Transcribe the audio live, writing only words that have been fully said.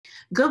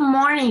Good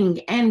morning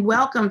and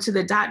welcome to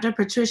the Dr.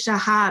 Patricia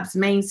Hobbs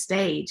main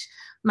stage.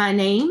 My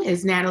name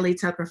is Natalie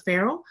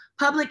Ferrell,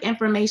 Public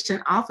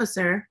Information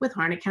Officer with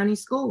Harnett County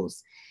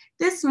Schools.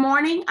 This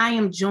morning, I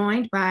am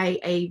joined by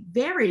a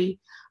very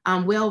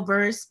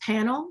well-versed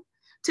panel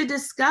to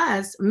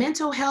discuss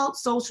mental health,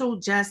 social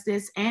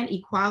justice, and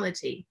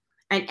equality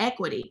and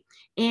equity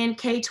in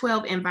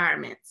K-12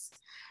 environments.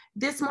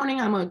 This morning,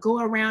 I'm going to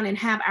go around and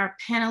have our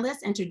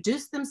panelists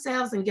introduce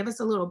themselves and give us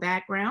a little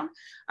background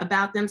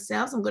about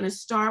themselves. I'm going to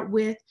start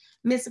with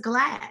Ms.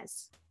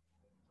 Glass.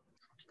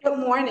 Good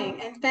morning,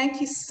 and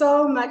thank you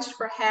so much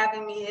for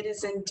having me. It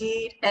is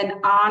indeed an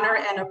honor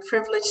and a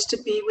privilege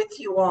to be with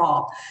you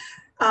all.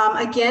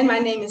 Again, my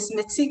name is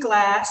Mitzi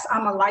Glass.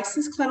 I'm a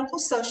licensed clinical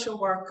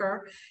social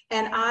worker,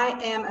 and I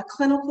am a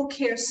clinical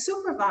care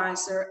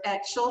supervisor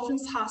at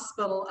Children's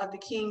Hospital of the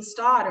King's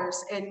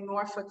Daughters in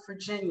Norfolk,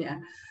 Virginia.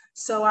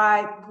 So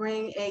I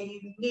bring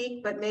a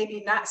unique, but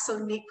maybe not so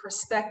unique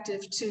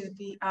perspective to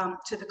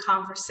the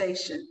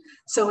conversation.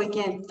 So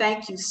again,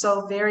 thank you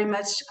so very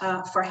much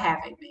for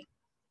having me.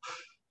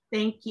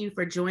 Thank you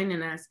for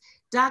joining us.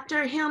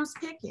 Dr. Helms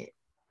Pickett.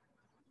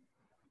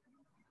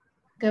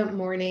 Good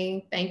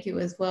morning. Thank you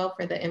as well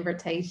for the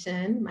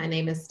invitation. My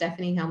name is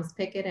Stephanie Helms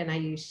Pickett, and I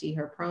use she,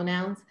 her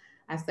pronouns.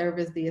 I serve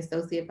as the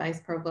Associate Vice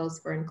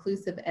Provost for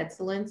Inclusive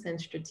Excellence and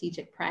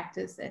Strategic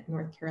Practice at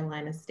North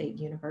Carolina State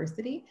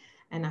University.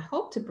 And I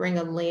hope to bring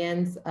a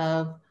lens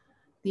of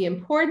the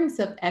importance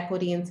of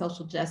equity and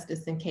social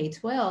justice in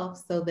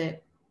K-12 so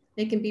that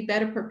they can be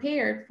better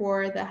prepared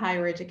for the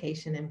higher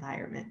education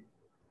environment.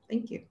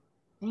 Thank you.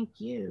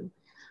 Thank you.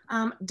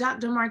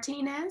 Dr.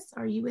 Martinez,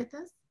 are you with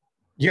us?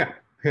 Yeah,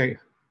 hey.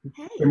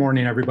 Hey. Good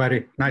morning,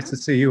 everybody. Nice to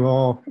see you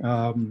all.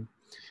 I'm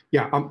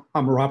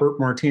Robert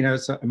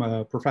Martinez. I'm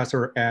a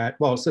professor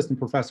assistant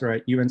professor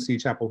at UNC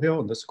Chapel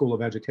Hill in the School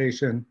of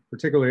Education,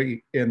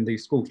 particularly in the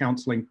school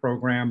counseling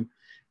program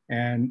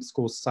and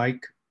school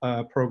psych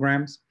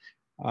programs.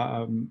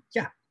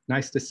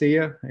 Nice to see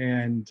you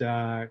and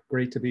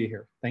great to be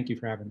here. Thank you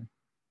for having me.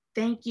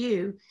 Thank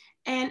you.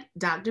 And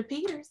Dr.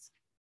 Peters.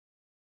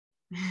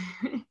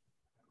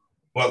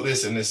 Well,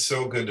 listen, it's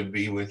so good to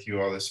be with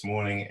you all this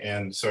morning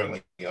and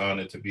certainly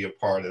honored to be a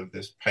part of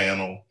this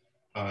panel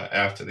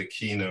after the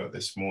keynote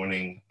this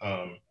morning.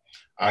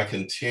 I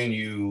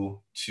continue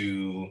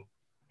to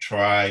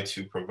try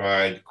to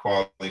provide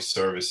quality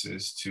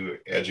services to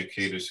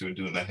educators who are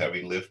doing the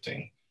heavy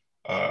lifting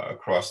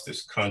across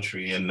this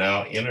country and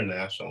now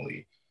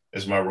internationally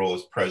as my role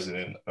as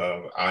president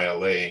of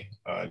ILA,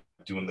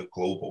 doing the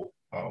global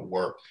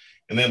work.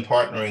 And then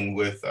partnering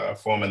with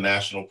former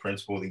National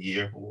Principal of the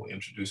Year, who will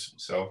introduce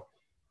himself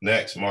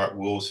next, Mark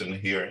Wilson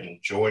here in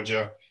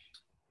Georgia.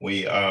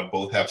 We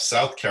both have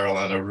South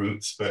Carolina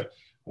roots, but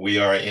we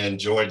are in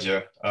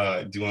Georgia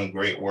doing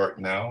great work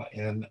now.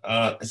 And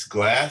it's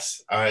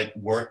Glass. I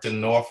worked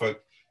in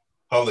Norfolk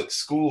Public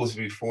Schools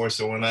before,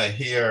 so when I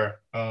hear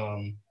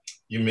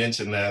you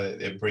mention that,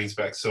 it brings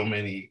back so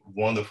many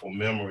wonderful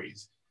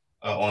memories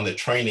on the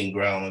training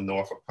ground in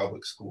Norfolk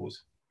Public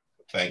Schools.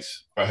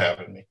 Thanks for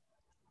having me.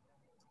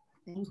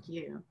 Thank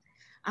you.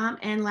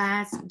 And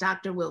last,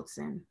 Dr.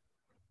 Wilson.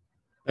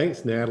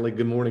 Thanks, Natalie.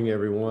 Good morning,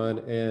 everyone.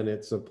 And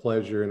it's a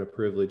pleasure and a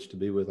privilege to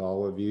be with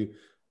all of you.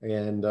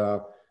 And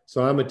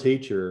so I'm a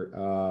teacher.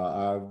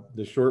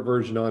 The short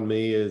version on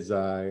me is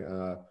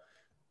I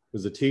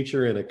was a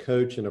teacher and a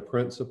coach and a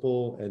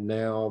principal, and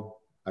now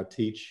I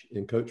teach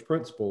and coach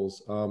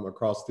principals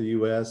across the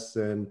US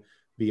and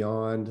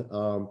beyond.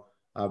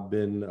 I've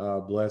been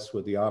blessed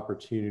with the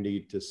opportunity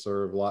to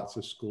serve lots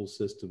of school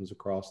systems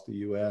across the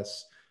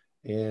US.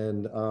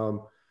 And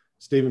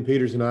Stephen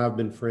Peters and I have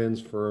been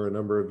friends for a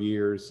number of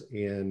years,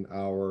 and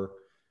our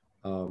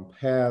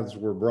paths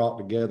were brought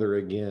together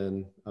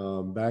again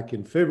back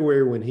in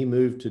February when he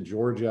moved to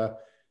Georgia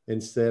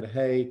and said,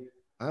 hey,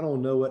 I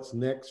don't know what's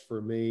next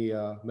for me.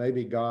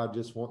 Maybe God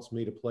just wants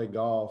me to play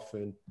golf.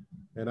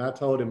 And I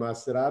told him, I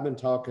said, I've been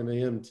talking to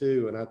him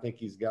too, and I think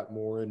he's got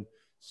more in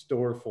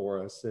store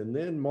for us. And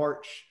then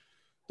March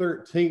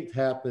 13th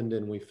happened,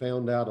 and we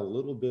found out a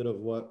little bit of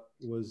what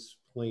was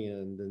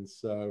planned. And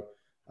so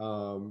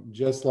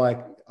just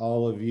like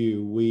all of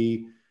you,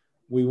 we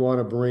want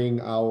to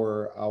bring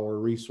our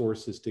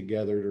resources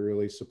together to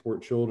really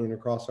support children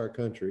across our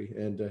country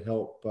and to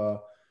help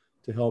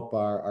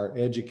our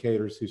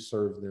educators who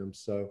serve them.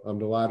 So I'm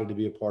delighted to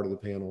be a part of the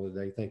panel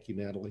today. Thank you,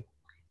 Natalie.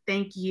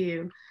 Thank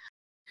you.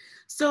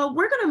 So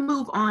we're going to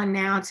move on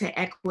now to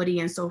equity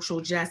and social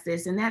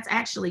justice, and that's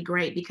actually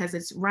great because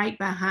it's right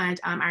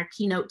behind our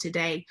keynote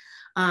today.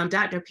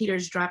 Dr.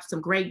 Peters dropped some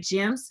great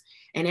gems,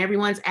 and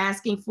everyone's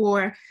asking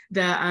for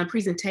the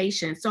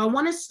presentation. So I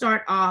want to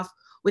start off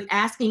with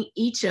asking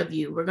each of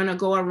you. We're going to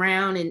go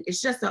around, and it's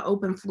just an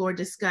open floor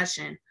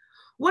discussion.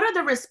 What are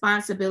the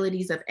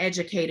responsibilities of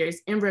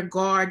educators in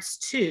regards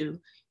to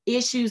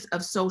issues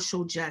of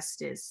social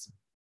justice?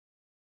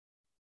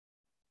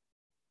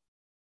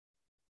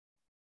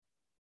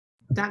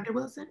 Dr.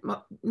 Wilson,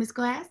 Ms.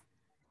 Glass?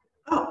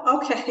 Oh,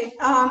 okay.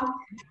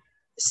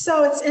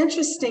 So it's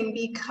interesting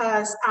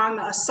because I'm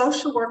a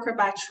social worker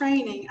by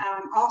training.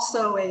 I'm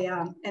also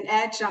an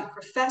adjunct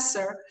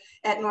professor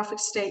at Norfolk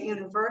State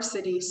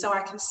University. So I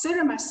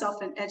consider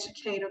myself an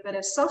educator, but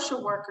as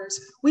social workers,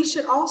 we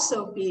should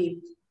also be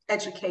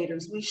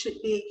educators. We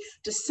should be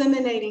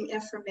disseminating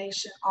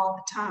information all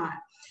the time.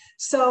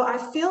 So I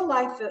feel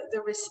like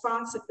the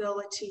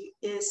responsibility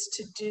is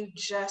to do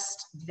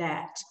just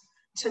that,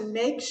 to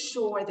make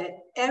sure that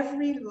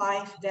every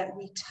life that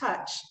we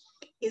touch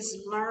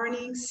is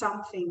learning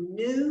something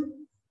new,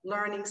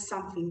 learning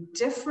something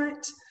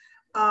different,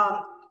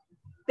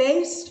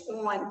 based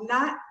on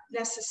not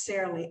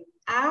necessarily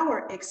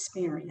our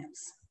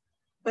experience,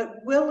 but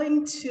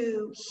willing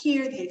to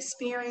hear the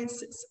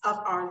experiences of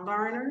our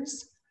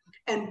learners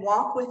and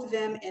walk with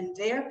them in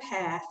their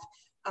path,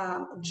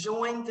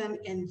 join them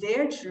in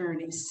their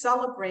journey,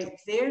 celebrate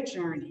their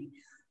journey.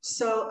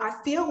 So I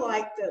feel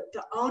like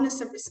the onus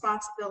and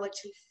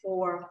responsibility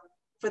for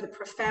the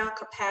profound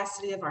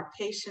capacity of our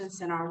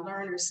patients and our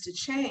learners to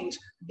change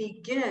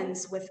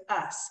begins with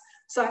us.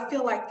 So I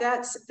feel like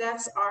that's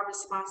our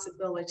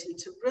responsibility,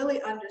 to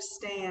really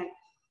understand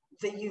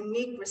the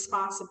unique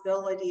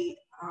responsibility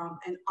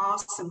and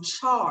awesome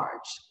charge,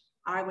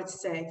 I would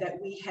say, that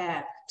we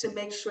have to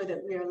make sure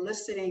that we are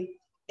eliciting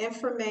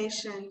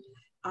information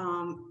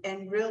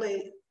and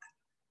really,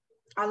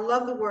 I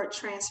love the word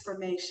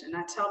transformation.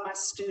 I tell my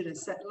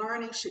students that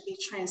learning should be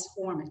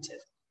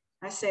transformative.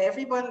 I say,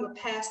 everyone will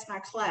pass my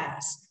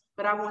class,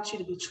 but I want you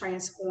to be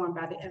transformed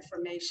by the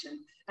information.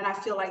 And I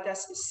feel like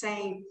that's the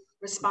same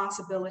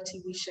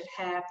responsibility we should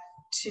have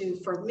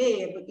for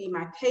me, it would be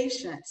my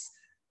patients.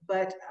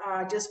 But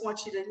I just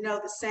want you to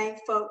know the same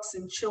folks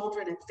and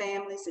children and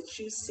families that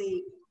you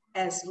see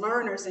as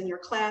learners in your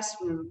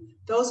classroom,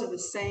 those are the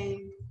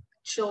same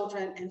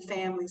children and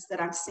families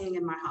that I'm seeing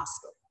in my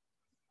hospital.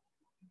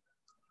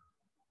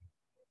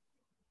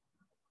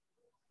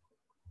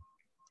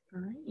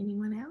 All right,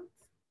 anyone else?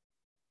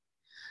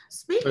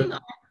 Speaking of,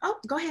 oh,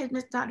 go ahead,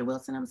 Ms. Dr.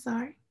 Wilson, I'm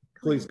sorry.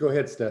 Please go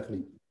ahead,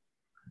 Stephanie.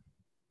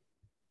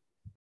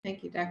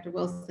 Thank you, Dr.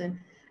 Wilson.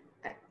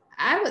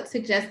 I would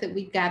suggest that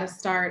we've got to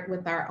start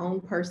with our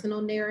own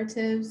personal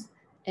narratives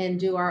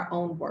and do our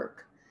own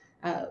work.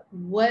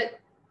 What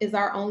is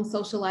our own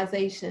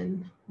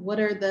socialization? What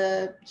are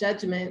the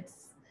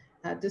judgments,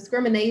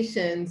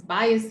 discriminations,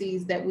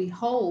 biases that we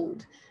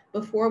hold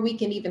before we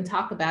can even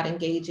talk about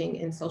engaging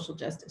in social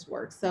justice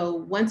work? So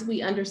once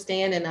we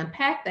understand and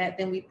unpack that,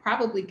 then we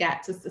probably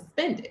got to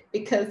suspend it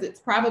because it's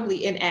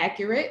probably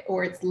inaccurate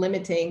or it's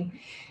limiting.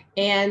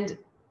 And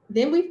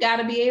then we've got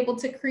to be able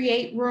to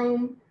create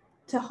room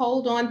to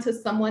hold on to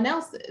someone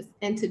else's,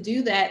 and to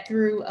do that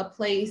through a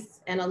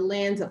place and a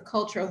lens of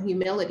cultural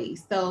humility.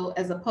 So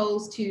as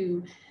opposed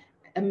to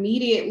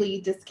immediately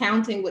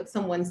discounting what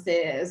someone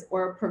says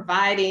or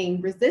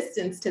providing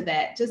resistance to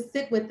that, just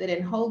sit with it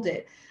and hold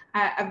it.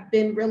 I've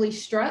been really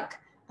struck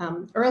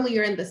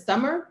earlier in the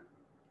summer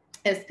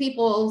as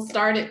people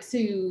started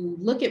to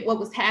look at what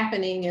was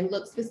happening and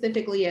look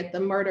specifically at the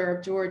murder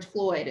of George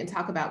Floyd and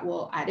talk about,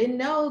 well, I didn't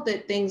know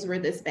that things were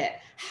this bad.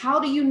 How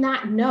do you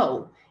not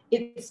know?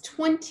 It's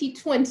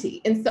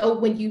 2020. And so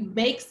when you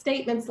make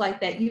statements like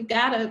that, you've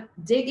got to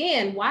dig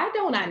in. Why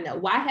don't I know?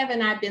 Why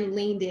haven't I been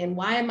leaned in?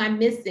 Why am I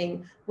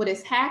missing what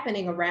is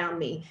happening around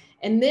me?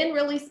 And then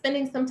really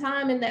spending some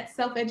time in that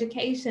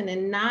self-education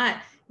and not,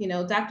 you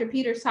know, Dr.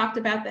 Peters talked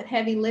about that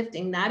heavy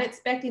lifting, not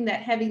expecting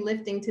that heavy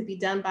lifting to be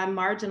done by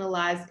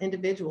marginalized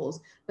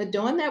individuals, but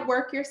doing that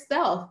work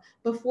yourself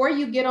before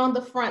you get on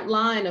the front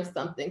line of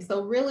something.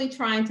 So really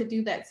trying to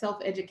do that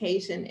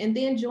self-education and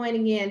then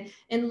joining in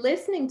and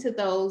listening to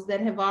those that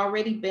have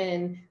already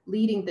been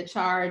leading the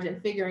charge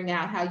and figuring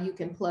out how you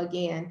can plug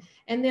in,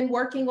 and then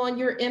working on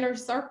your inner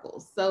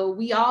circles. So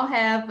we all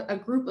have a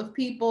group of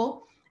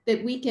people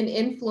that we can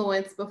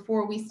influence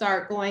before we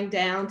start going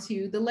down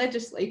to the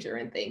legislature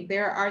and things.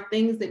 There are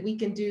things that we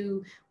can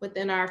do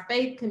within our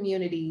faith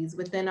communities,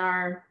 within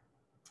our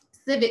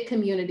civic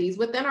communities,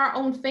 within our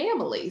own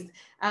families.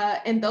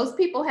 And those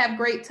people have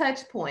great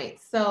touch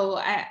points.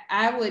 So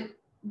I would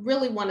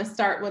really want to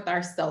start with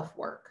our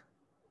self-work.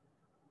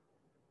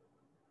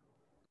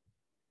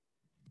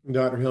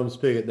 Dr. Helms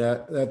Pickett,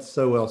 that's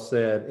so well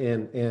said.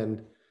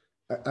 And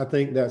I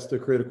think that's the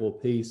critical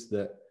piece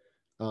that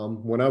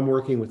when I'm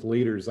working with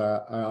leaders, I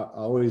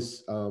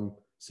always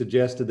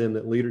suggest to them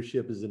that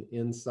leadership is an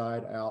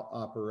inside-out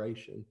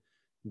operation,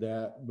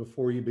 that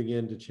before you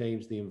begin to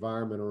change the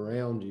environment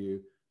around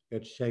you, you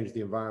have to change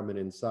the environment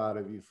inside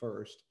of you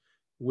first,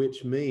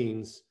 which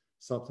means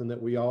something that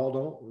we all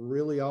don't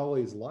really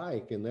always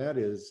like, and that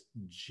is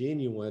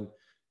genuine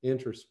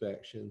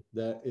introspection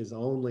that is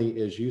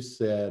only, as you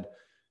said,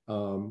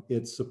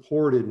 it's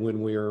supported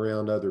when we are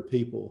around other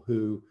people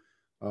who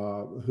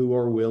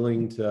are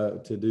willing to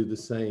do the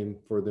same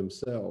for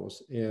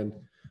themselves. And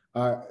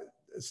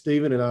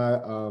Stephen and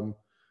I,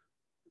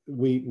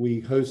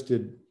 we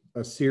hosted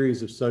a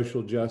series of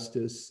social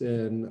justice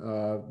and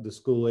the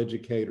school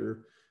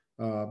educator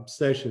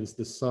sessions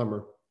this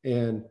summer.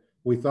 And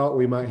we thought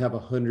we might have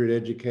 100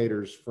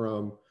 educators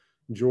from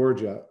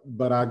Georgia,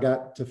 but I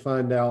got to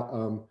find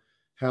out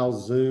how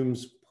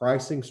Zoom's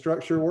pricing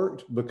structure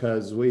worked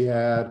because we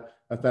had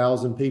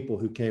 1,000 people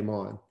who came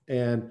on,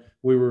 and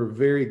we were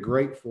very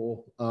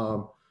grateful.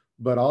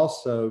 But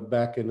also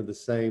back into the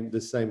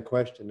same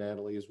question,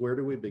 Natalie, is where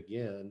do we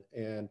begin?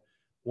 And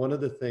one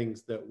of the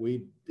things that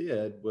we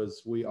did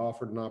was we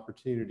offered an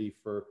opportunity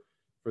for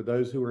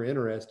those who were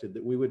interested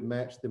that we would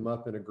match them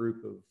up in a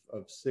group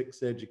of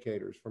 6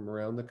 educators from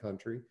around the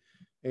country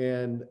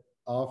and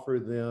offer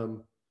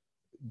them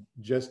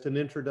just an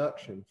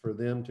introduction for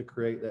them to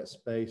create that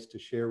space to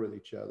share with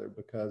each other.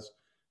 Because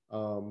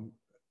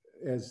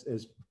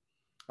as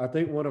I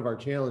think one of our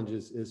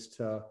challenges is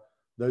to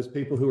those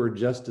people who are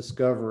just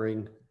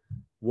discovering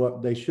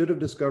what they should have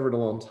discovered a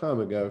long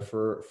time ago,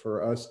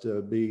 for us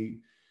to be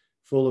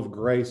full of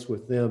grace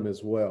with them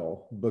as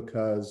well,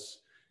 because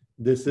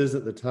this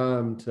isn't the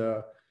time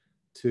to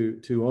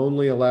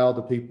only allow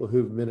the people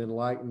who've been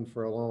enlightened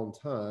for a long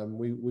time.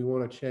 We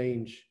want to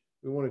change.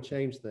 We want to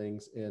change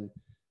things. And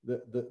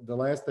the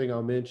last thing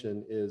I'll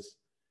mention is,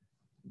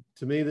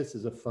 to me, this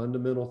is a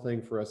fundamental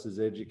thing for us as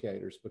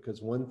educators,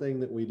 because one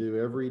thing that we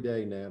do every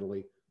day,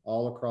 Natalie,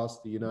 all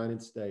across the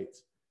United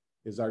States,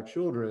 is our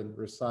children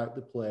recite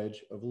the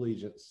Pledge of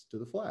Allegiance to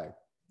the flag.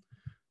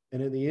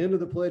 And at the end of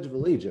the Pledge of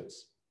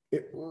Allegiance,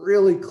 it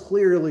really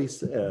clearly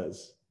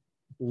says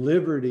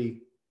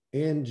liberty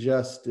and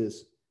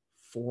justice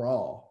for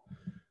all.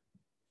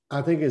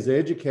 I think as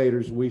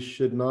educators, we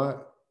should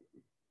not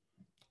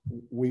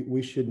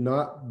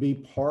be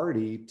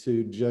party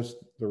to just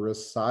the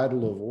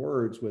recital of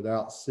words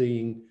without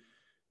seeing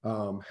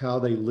how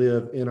they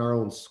live in our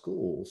own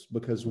schools.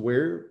 Because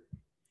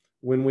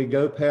when we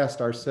go past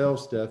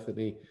ourselves,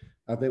 Stephanie,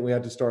 I think we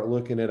have to start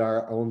looking at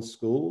our own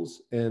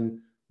schools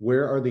and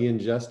where are the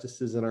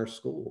injustices in our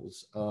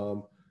schools.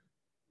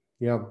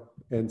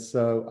 And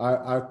so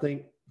I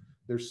think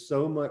there's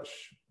so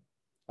much.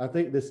 I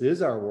think this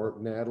is our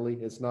work, Natalie.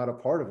 It's not a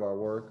part of our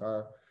work.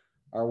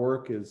 Our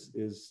work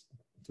is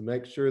to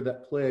make sure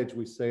that pledge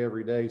we say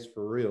every day is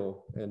for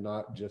real and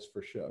not just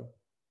for show.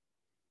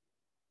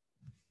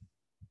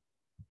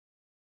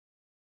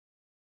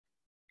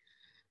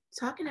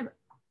 Talking about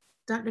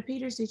Dr.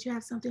 Peters, did you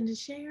have something to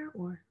share,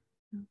 or?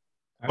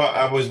 Well,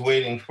 I was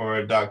waiting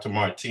for Dr.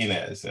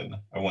 Martinez, and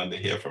I wanted to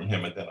hear from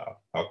him, and then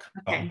I'll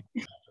come.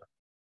 Okay.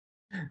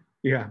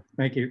 Yeah,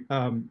 thank you.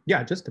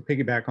 Yeah, just to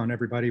piggyback on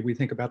everybody, we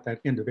think about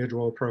that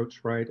individual approach,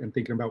 right? And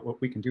thinking about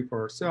what we can do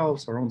for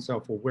ourselves, our own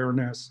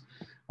self-awareness,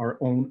 our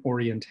own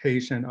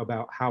orientation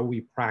about how we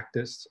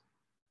practice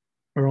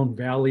our own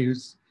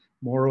values,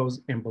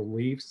 morals, and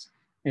beliefs.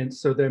 And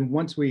so then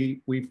once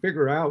we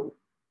figure out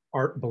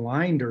our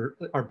blind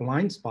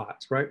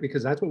spots, right?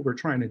 Because that's what we're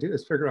trying to do,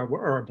 is figure out what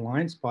are our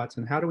blind spots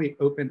and how do we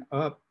open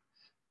up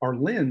our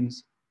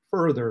lens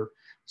further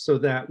so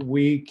that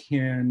we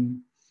can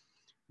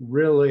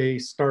really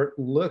start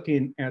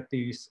looking at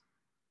these,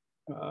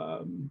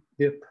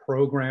 the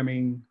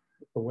programming,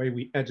 the way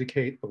we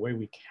educate, the way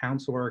we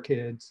counsel our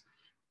kids,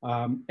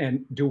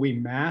 and do we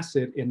mass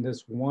it in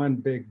this one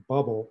big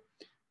bubble,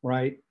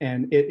 right?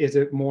 And is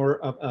it more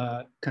of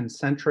a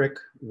concentric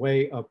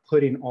way of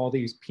putting all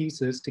these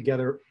pieces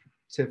together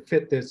to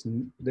fit this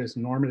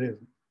normative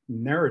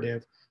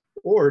narrative,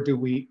 or do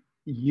we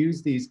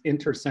use these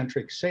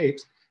intercentric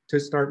shapes to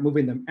start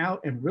moving them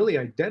out and really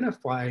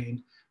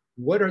identifying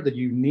what are the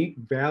unique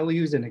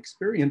values and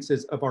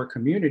experiences of our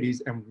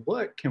communities, and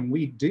what can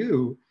we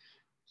do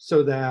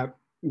so that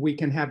we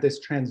can have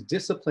this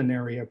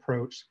transdisciplinary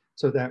approach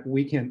so that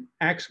we can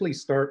actually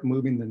start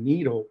moving the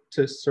needle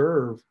to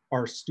serve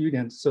our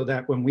students, so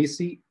that when we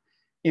see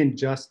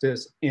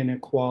injustice,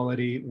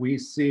 inequality, we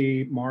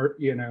see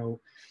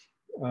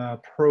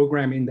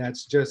programming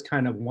that's just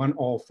kind of one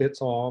all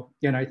fits all.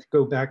 And I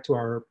go back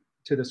to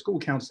the school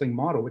counseling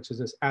model, which is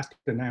this Ask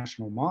the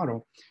National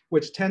model,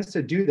 which tends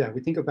to do that.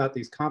 We think about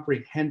these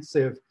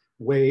comprehensive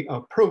way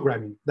of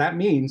programming. That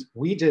means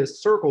we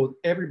just circled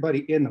everybody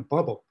in the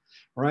bubble,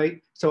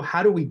 right? So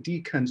how do we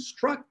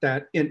deconstruct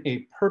that in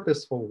a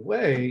purposeful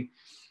way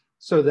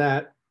so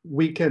that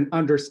we can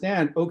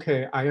understand,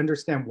 okay, I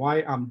understand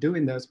why I'm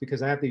doing this,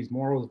 because I have these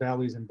morals,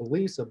 values, and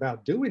beliefs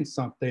about doing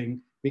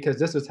something, because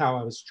this is how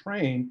I was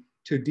trained,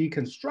 to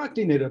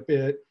deconstructing it a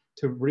bit,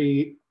 to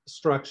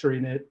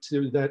restructuring it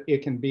so that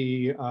it can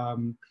be,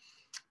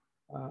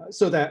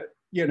 so that,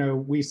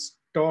 we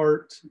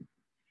start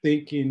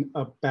thinking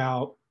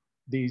about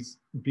these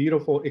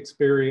beautiful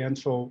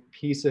experiential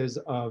pieces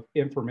of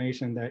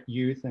information that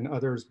youth and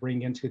others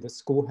bring into the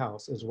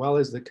schoolhouse, as well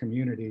as the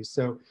community.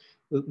 So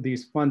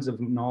these funds of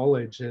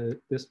knowledge,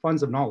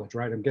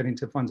 right? I'm getting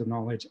to funds of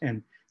knowledge,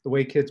 and the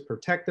way kids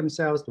protect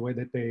themselves, the way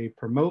that they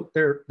promote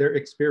their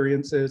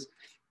experiences,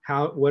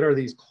 what are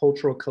these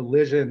cultural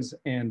collisions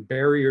and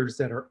barriers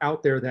that are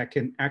out there that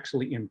can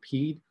actually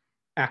impede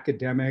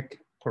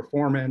academic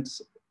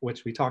performance,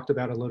 which we talked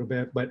about a little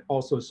bit, but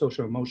also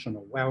social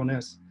emotional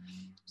wellness.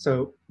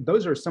 So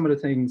those are some of the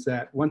things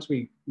that once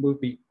we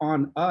move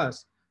beyond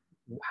us,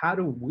 how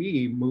do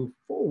we move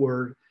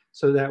forward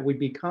so that we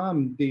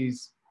become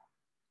these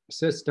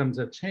systems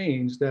of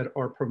change that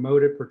are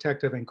promoted,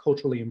 protective, and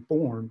culturally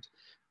informed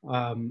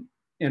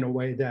in a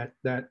way that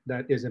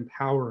is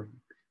empowering,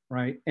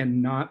 right?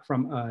 And not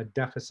from a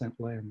deficit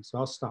lens. So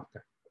I'll stop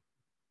there.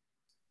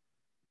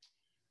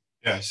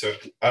 Yeah, so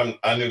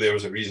I knew there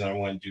was a reason I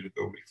wanted you to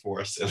go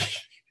before, so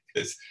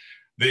because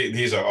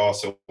these are all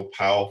so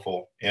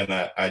powerful. And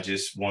I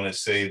just want to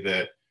say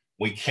that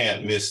we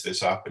can't miss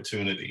this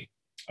opportunity.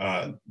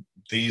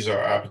 These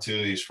are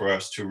opportunities for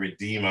us to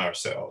redeem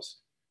ourselves.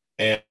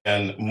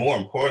 And more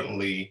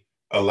importantly,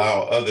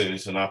 allow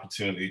others an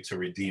opportunity to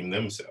redeem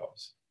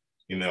themselves.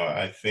 You know,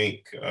 I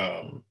think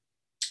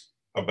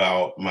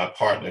about my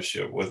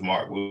partnership with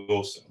Mark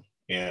Wilson.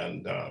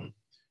 And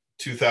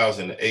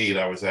 2008,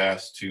 I was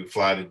asked to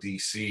fly to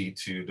DC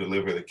to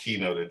deliver the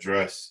keynote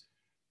address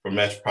for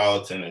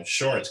Metropolitan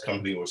Insurance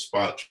Company, was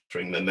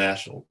sponsoring the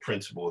National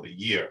Principal of the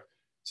Year.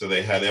 So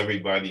they had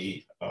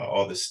everybody,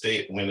 all the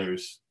state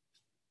winners,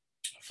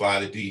 fly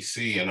to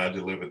DC, and I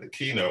delivered the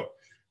keynote.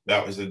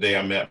 That was the day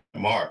I met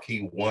Mark.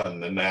 He won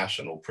the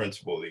National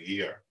Principal of the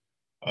Year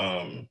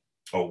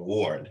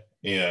award,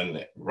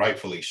 and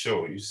rightfully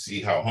so. You see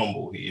how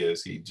humble he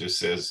is. He just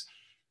says,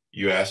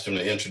 you asked him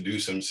to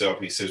introduce himself.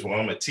 He says, well,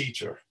 I'm a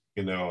teacher.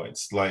 You know,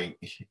 it's like,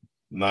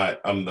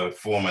 I'm the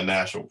former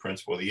National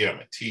Principal of the Year, I'm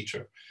a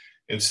teacher.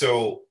 And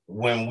so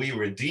when we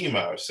redeem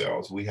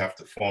ourselves, we have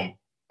to form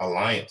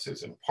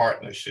alliances and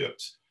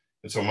partnerships.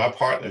 And so my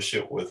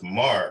partnership with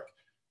Mark,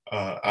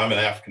 I'm an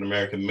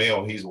African-American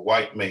male, he's a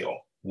white male.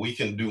 We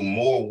can do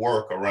more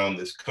work around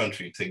this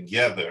country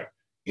together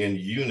in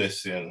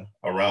unison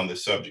around the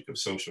subject of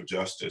social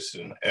justice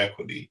and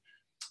equity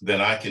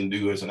than I can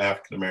do as an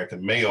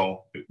African-American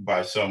male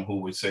by some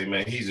who would say,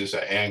 man, he's just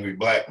an angry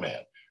Black man.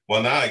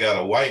 Well, now I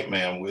got a white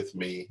man with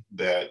me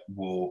that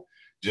will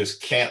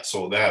just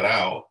cancel that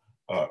out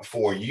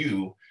for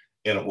you,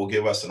 and it will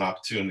give us an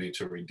opportunity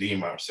to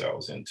redeem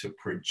ourselves and to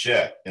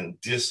project and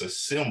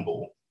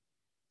disassemble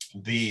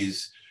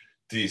these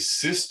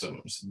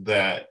systems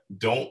that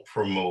don't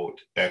promote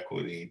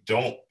equity,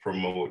 don't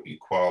promote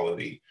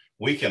equality.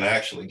 We can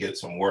actually get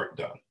some work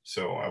done.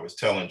 So I was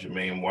telling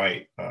Jermaine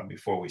White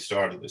before we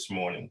started this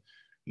morning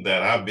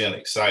that I've been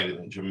excited,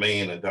 and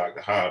Jermaine and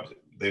Dr. Hobbs,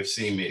 they've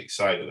seen me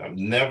excited. I've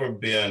never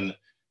been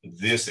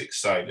this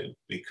excited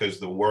because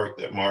the work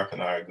that Mark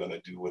and I are going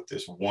to do with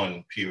this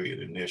one period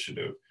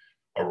initiative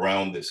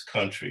around this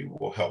country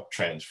will help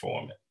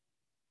transform it.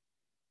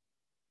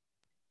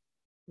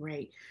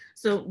 Right.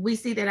 So we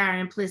see that our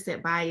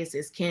implicit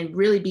biases can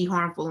really be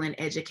harmful in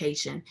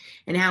education,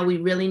 and how we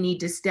really need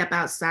to step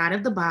outside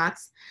of the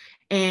box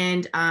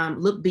and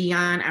look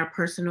beyond our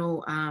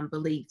personal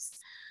beliefs.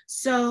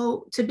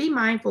 So to be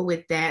mindful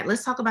with that,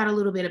 let's talk about a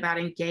little bit about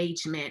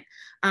engagement,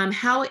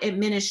 how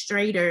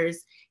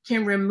administrators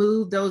can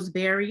remove those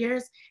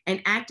barriers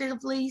and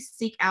actively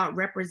seek out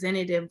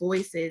representative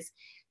voices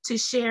to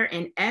share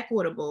in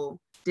equitable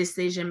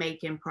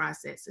decision-making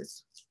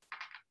processes.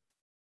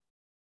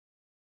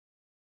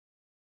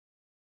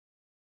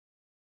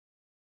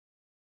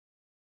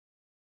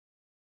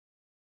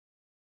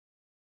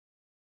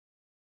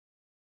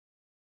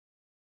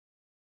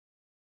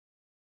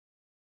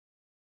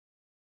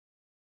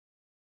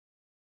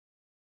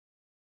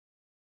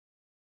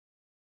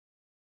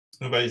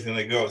 Nobody's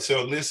gonna go.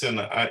 So listen,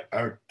 I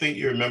think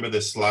you remember the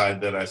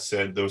slide that I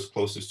said those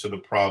closest to the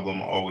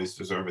problem always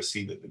deserve a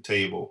seat at the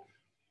table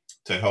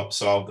to help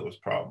solve those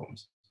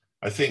problems.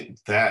 I think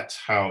that's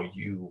how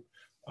you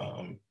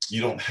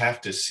don't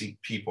have to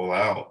seek people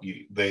out.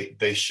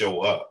 They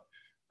show up.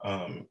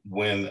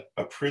 When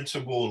a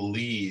principal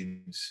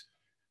leads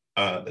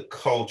the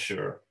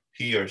culture,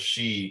 he or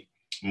she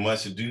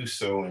must do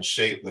so and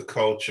shape the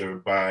culture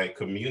by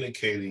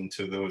communicating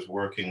to those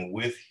working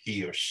with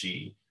he or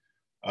she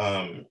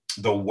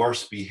the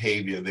worst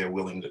behavior they're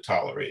willing to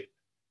tolerate.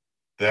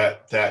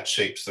 That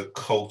shapes the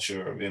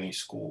culture of any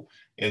school.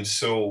 And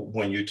so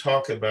when you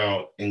talk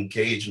about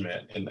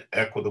engagement and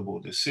equitable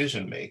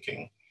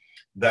decision-making,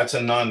 that's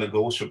a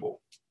non-negotiable.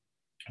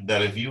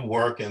 That if you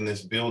work in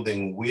this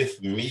building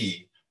with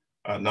me,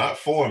 not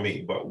for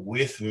me, but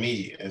with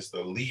me as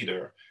the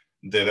leader,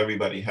 that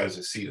everybody has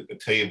a seat at the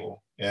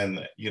table.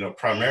 And, you know,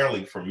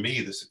 primarily for me,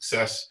 the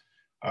success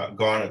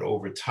garnered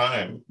over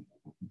time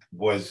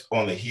was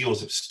on the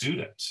heels of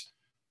students.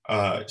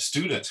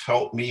 Students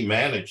helped me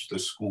manage the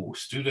school.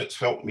 Students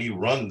helped me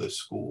run the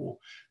school.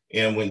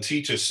 And when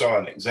teachers saw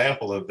an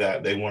example of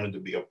that, they wanted to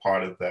be a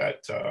part of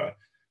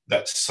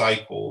that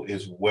cycle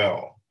as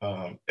well.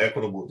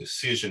 Equitable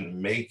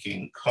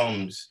decision-making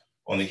comes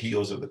on the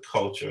heels of the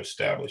culture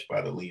established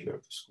by the leader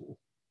of the school.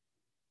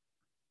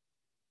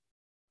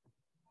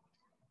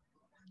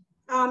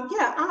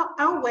 Yeah,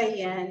 I'll weigh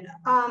in.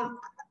 I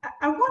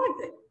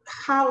wanted to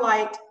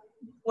highlight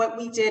what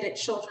we did at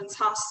Children's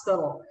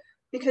Hospital,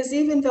 because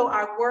even though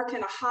I work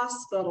in a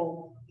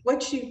hospital,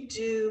 what you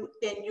do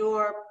in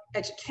your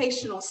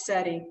educational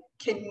setting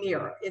can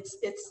mirror. It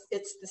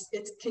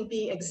can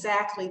be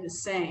exactly the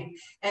same.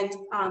 And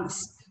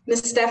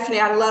Ms. Stephanie,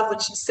 I love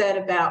what you said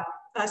about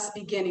us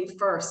beginning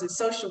first. In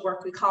social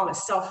work, we call it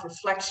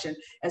self-reflection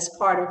as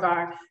part of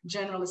our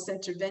generalist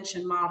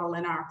intervention model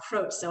and our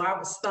approach. So I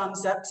was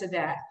thumbs up to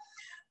that.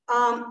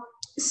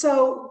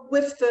 So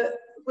with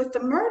the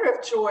murder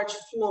of George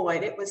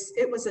Floyd, it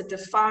was a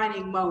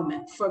defining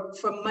moment for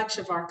much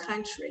of our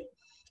country.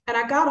 And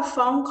I got a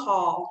phone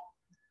call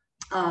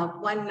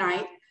one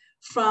night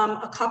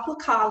from a couple of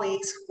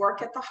colleagues who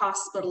work at the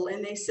hospital,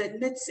 and they said,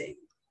 Mitzi,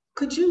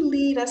 could you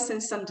lead us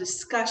in some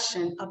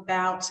discussion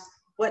about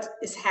what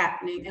is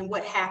happening and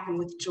what happened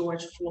with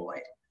George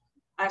Floyd?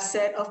 I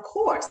said, of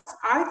course.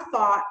 I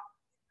thought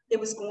it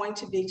was going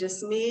to be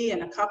just me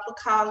and a couple of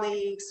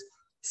colleagues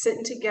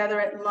sitting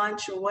together at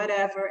lunch or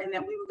whatever, and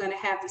that we were going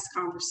to have this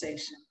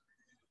conversation.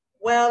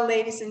 Well,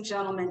 ladies and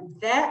gentlemen,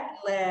 that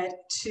led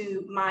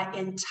to my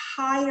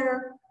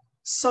entire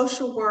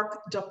social work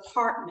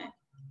department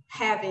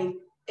having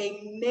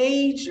a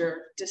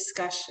major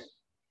discussion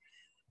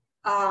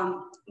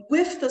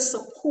with the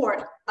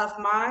support of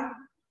my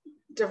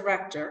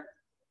director.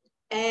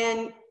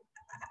 And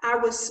I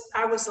was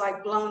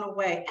like blown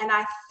away. And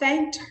I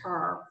thanked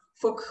her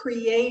for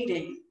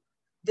creating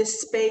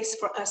this space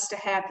for us to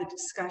have the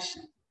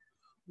discussion.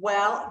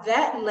 Well,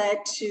 that led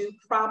to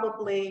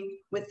probably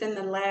within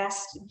the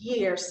last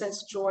year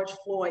since George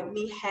Floyd,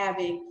 me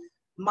having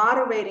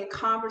moderating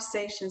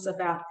conversations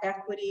about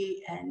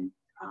equity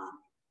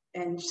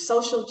and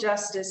social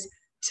justice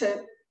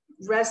to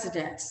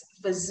residents,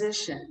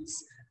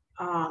 physicians,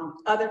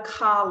 other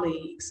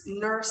colleagues,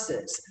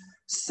 nurses.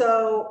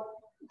 So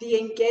the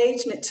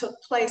engagement took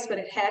place, but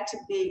it had to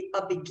be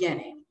a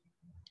beginning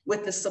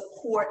with the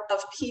support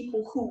of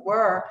people who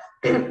were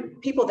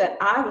people that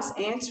I was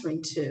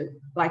answering to,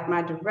 like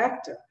my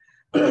director.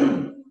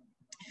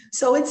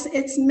 So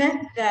it's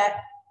meant that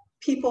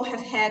people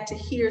have had to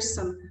hear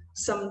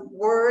some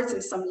words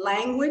and some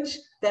language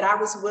that I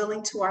was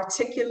willing to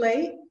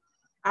articulate.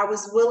 I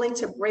was willing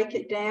to break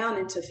it down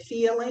into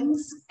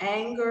feelings,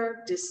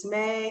 anger,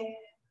 dismay,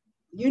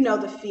 you know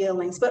the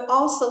feelings, but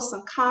also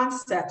some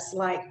concepts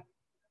like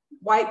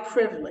white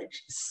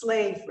privilege,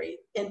 slavery,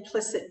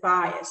 implicit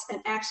bias,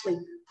 and actually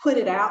put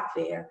it out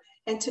there,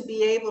 and to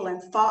be able in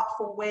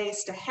thoughtful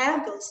ways to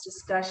have those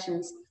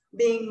discussions,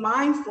 being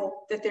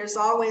mindful that there's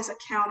always a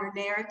counter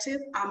narrative.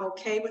 I'm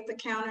okay with the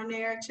counter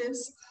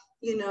narratives.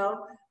 You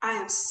know, I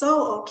am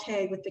so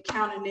okay with the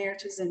counter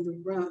narratives in the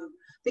room,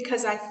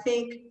 because I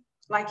think,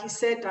 like you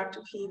said,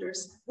 Dr.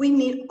 Peters, we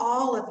need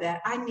all of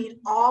that. I need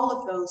all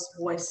of those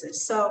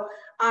voices. So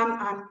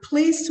I'm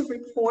pleased to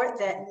report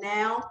that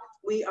now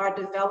we are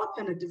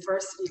developing a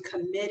diversity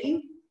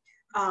committee.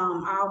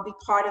 I'll be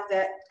part of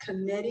that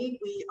committee.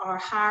 We are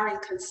hiring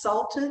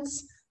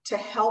consultants to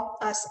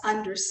help us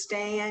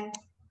understand,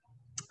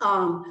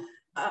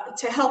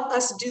 to help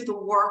us do the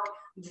work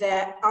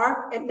that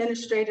our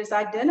administrators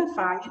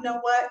identify. You know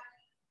what?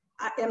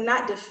 I am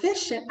not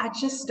deficient, I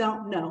just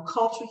don't know.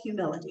 Cultural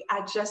humility,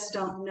 I just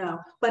don't know,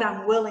 but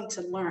I'm willing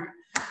to learn.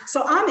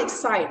 So I'm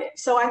excited.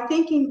 So I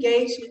think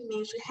engagement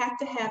means you have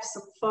to have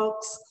some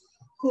folks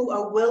who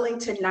are willing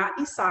to not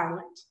be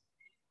silent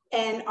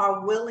and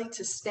are willing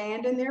to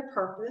stand in their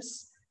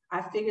purpose.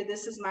 I figure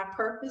this is my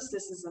purpose,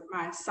 this is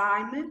my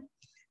assignment,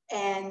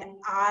 and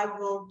I'm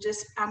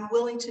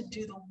willing to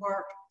do the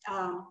work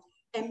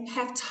and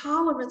have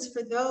tolerance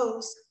for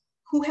those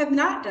who have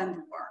not done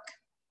the work,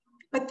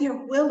 but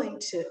they're willing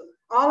to.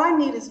 All I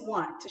need is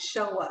one to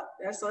show up.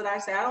 That's what I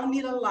say. I don't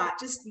need a lot,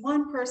 just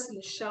one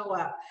person to show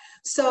up.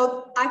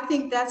 So I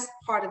think that's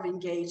part of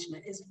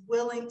engagement, is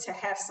willing to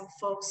have some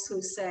folks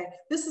who say,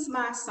 this is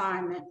my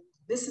assignment,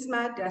 this is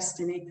my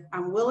destiny.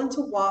 I'm willing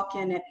to walk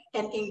in it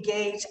and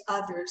engage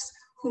others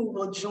who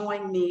will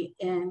join me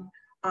in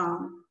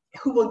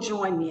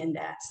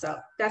that. So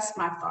that's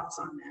my thoughts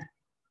on that.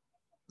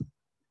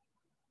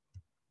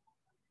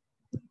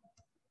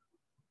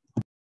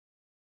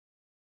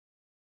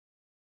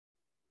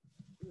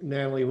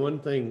 Natalie, one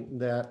thing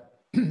that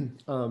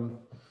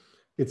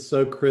it's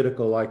so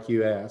critical, like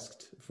you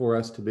asked, for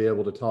us to be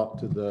able to talk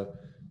to the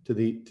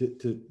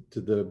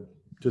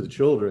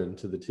children,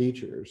 to the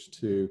teachers,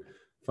 to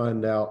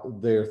find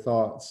out their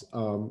thoughts.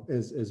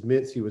 As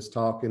Mitzi was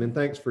talking, and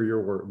thanks for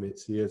your work,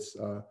 Mitzi.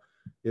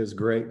 It's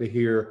great to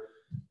hear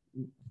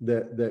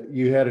that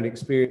you had an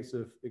experience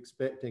of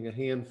expecting a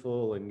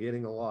handful and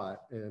getting a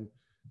lot, and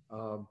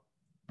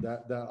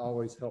that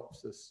always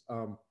helps us.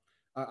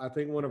 I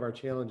think one of our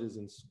challenges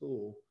in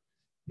school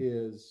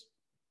is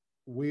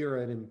we are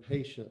an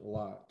impatient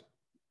lot,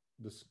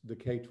 the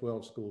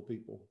K-12 school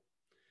people.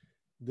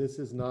 This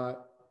is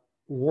not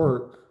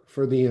work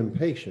for the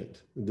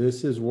impatient.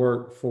 This is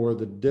work for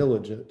the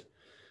diligent.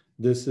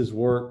 This is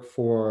work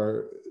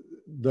for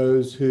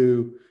those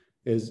who,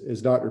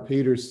 as Dr.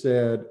 Peters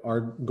said,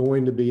 are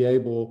going to be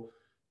able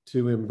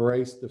to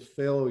embrace the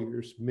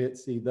failures,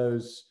 Mitzi,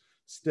 those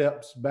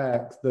steps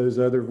back, those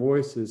other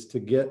voices to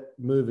get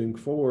moving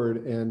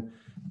forward. And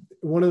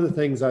one of the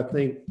things I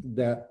think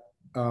that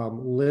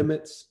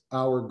limits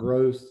our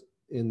growth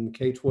in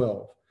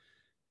K-12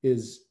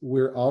 is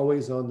we're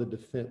always on the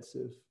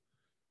defensive.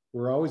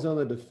 we're always on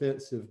the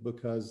defensive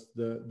because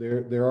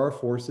there are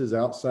forces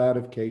outside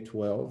of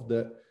K-12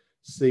 that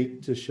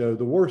seek to show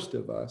the worst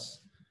of us.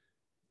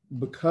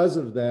 Because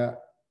of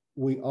that,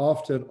 we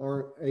often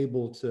aren't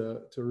able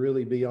to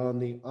really be on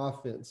the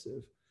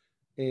offensive.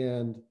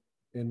 And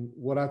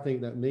what I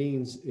think that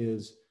means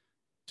is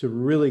to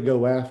really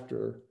go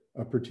after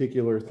a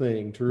particular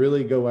thing, to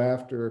really go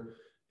after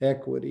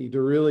equity,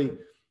 to really,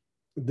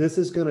 this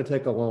is going to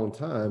take a long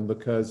time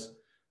because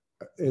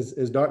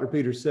as Dr.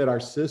 Peters said,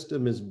 our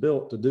system is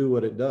built to do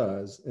what it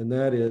does. And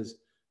that is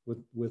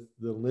with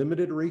the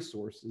limited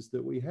resources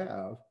that we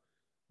have,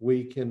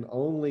 we can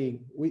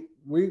only,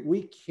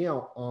 we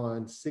count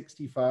on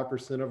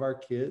 65% of our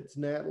kids,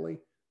 Natalie,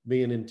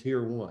 being in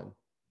tier 1,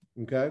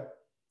 okay?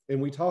 And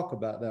we talk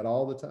about that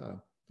all the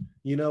time.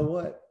 You know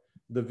what?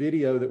 The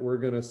video that we're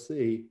gonna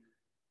see,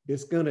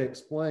 it's gonna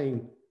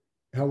explain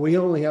how we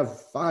only have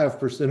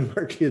 5% of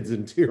our kids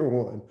in tier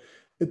 1.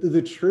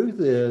 The truth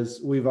is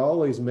we've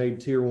always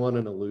made tier 1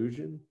 an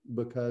illusion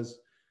because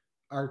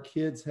our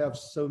kids have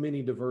so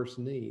many diverse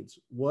needs.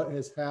 What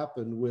has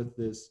happened with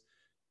this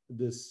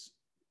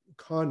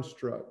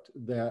construct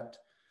that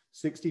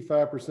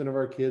 65% of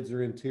our kids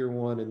are in tier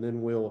 1 and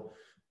then we'll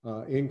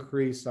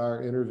increase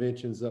our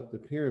interventions up the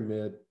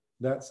pyramid,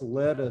 that's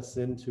led us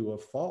into a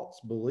false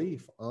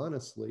belief,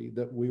 honestly,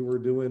 that we were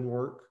doing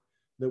work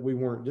that we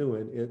weren't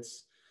doing.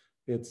 It's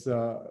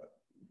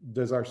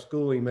does our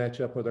schooling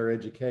match up with our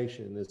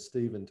education, as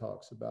Stephen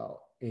talks about?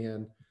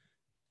 And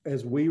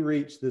as we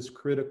reach this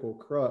critical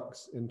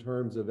crux in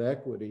terms of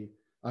equity,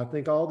 I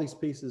think all these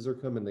pieces are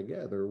coming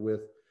together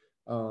with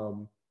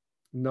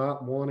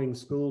not wanting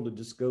school to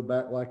just go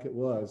back like it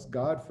was.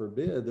 God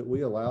forbid that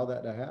we allow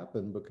that to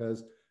happen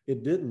because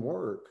it didn't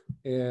work,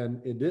 and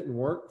it didn't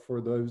work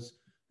for those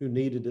who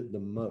needed it the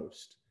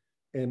most.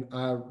 And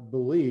I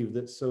believe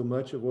that so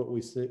much of what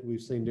we've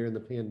seen during the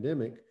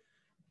pandemic,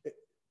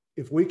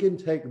 if we can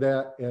take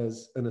that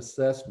as an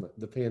assessment,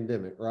 the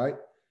pandemic, right?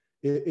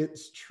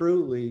 It's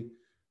truly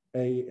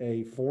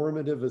a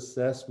formative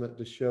assessment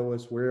to show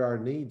us where our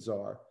needs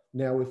are.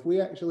 Now, if we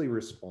actually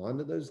respond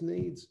to those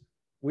needs,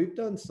 we've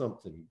done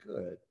something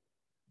good.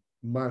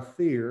 My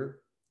fear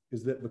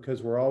is that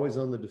because we're always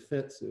on the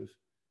defensive,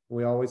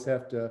 we always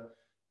have to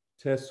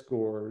test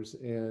scores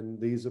and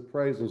these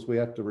appraisals, we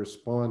have to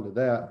respond to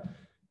that.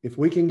 If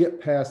we can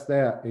get past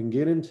that and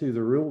get into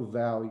the real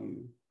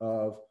value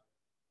of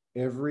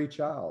every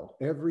child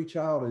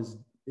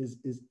is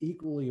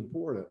equally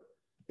important.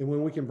 And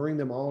when we can bring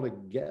them all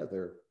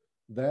together,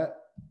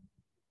 that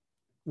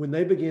when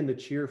they begin to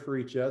cheer for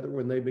each other,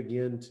 when they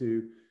begin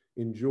to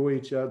enjoy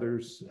each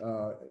other's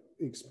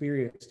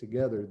experience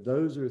together,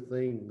 those are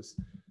things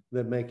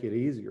that make it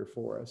easier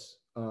for us.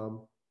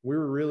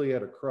 We're really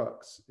at a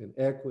crux, and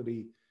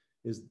equity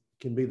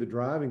can be the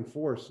driving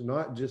force,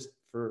 not just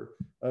for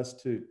us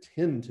to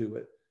tend to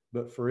it,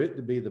 but for it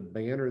to be the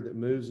banner that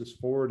moves us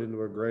forward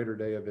into a greater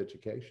day of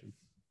education.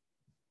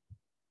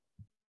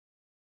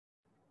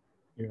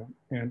 Yeah,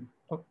 and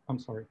I'm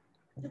sorry.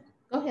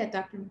 Go ahead,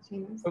 Dr.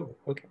 Martinez. Oh,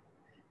 okay.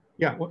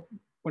 Yeah,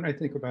 when I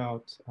think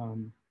about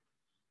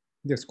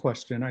this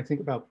question, I think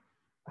about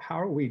how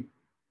are we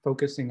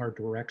focusing our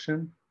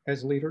direction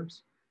as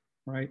leaders,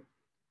 right?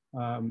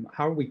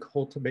 How are we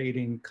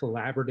cultivating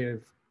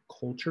collaborative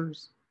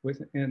cultures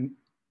within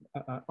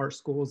our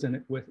schools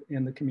and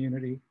within the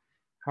community?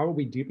 How are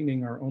we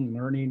deepening our own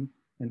learning,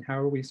 and how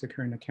are we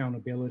securing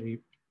accountability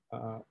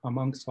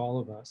amongst all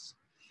of us?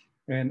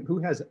 And who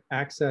has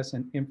access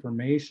and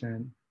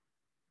information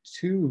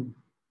to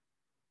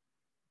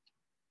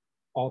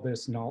all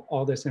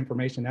this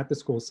information at the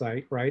school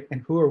site, right?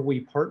 And who are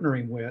we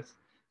partnering with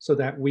so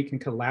that we can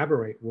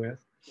collaborate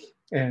with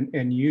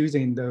and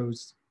using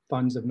those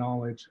funds of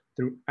knowledge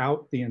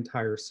throughout the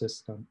entire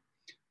system?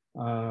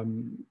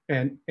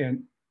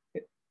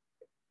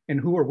 And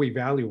who are we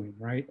valuing,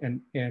 right?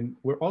 And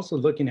we're also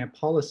looking at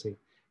policy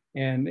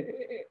and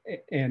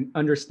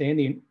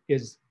understanding,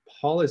 is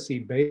policy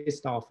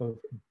based off of,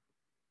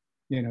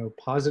 you know,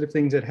 positive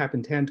things that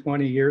happened 10,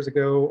 20 years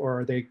ago, or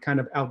are they kind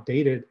of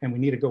outdated and we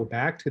need to go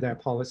back to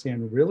that policy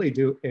and really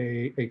do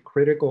a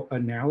critical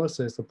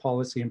analysis of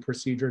policy and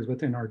procedures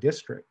within our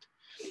district?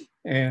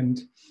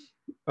 And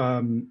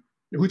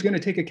who's going to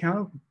take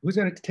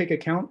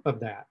account of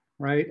that,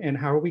 right? And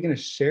how are we going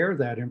to share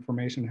that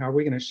information? How are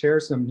we going to share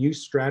some new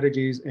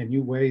strategies and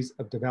new ways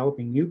of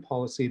developing new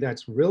policy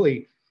that's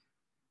really,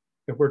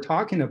 if we're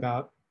talking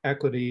about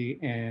equity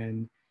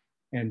and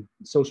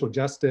social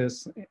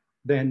justice,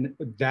 then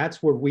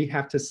that's where we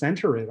have to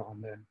center it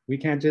on. Then we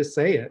can't just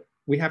say it.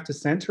 We have to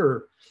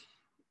center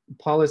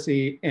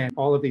policy and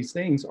all of these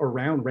things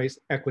around race,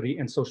 equity,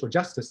 and social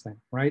justice then,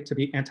 right? To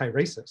be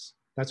anti-racist.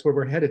 That's where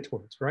we're headed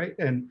towards, right?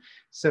 And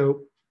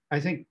so I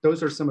think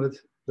those are some of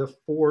the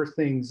 4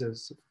 things: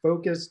 is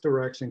focus,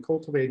 direction,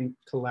 cultivating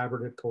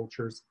collaborative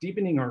cultures,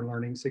 deepening our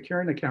learning,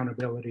 securing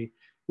accountability,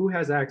 who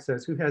has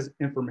access, who has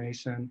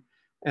information,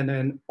 and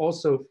then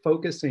also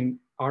focusing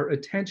our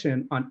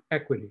attention on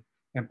equity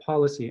and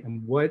policy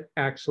and what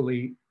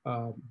actually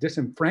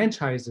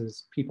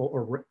disenfranchises people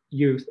or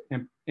youth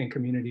and in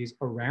communities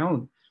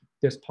around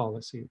this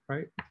policy,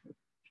 right?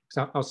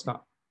 So I'll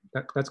stop.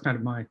 That's kind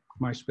of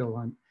my spiel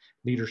on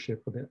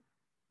leadership a bit.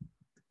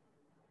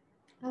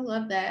 I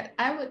love that.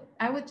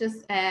 I would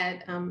just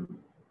add,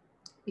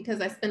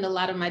 because I spend a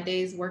lot of my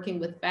days working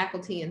with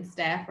faculty and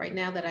staff right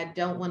now, that I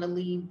don't want to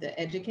leave the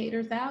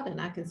educators out, and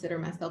I consider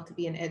myself to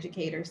be an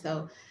educator.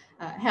 So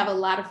have a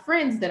lot of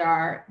friends that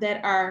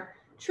are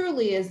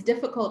truly, as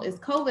difficult as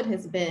COVID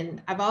has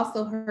been. I've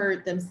also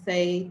heard them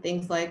say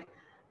things like,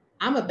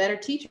 I'm a better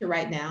teacher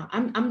right now.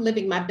 I'm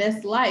living my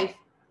best life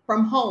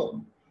from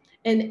home.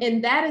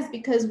 And that is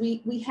because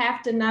we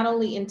have to not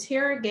only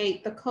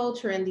interrogate the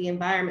culture and the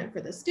environment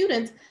for the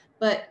students,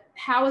 but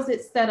how is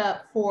it set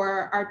up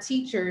for our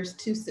teachers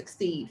to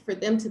succeed, for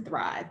them to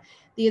thrive?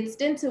 The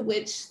extent to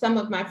which some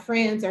of my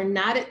friends are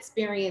not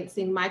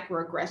experiencing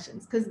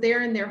microaggressions because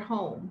they're in their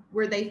home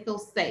where they feel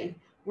safe,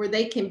 where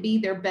they can be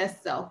their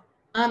best self,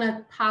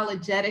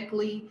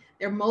 unapologetically,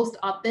 their most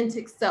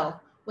authentic self,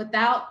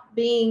 without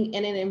being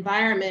in an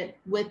environment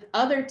with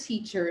other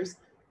teachers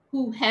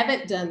who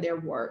haven't done their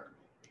work,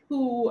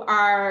 who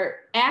are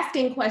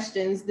asking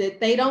questions that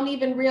they don't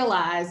even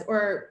realize,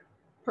 or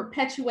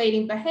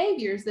perpetuating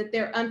behaviors that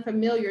they're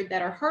unfamiliar,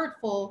 that are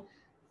hurtful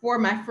for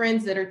my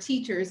friends that are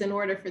teachers, in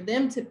order for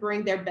them to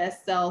bring their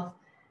best self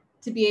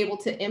to be able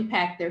to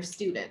impact their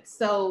students.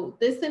 So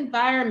this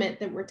environment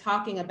that we're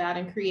talking about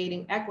in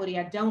creating equity,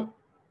 I don't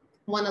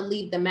want to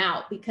leave them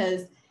out,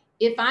 because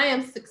if I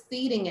am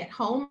succeeding at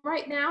home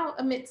right now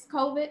amidst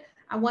COVID,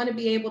 I want to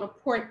be able to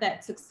port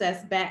that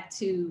success back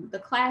to the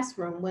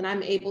classroom when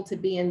I'm able to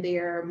be in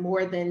there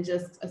more than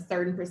just a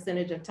certain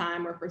percentage of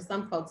time, or for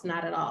some folks,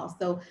 not at all.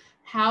 So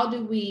how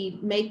do we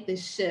make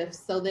this shift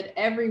so that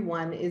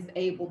everyone is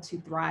able to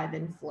thrive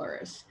and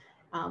flourish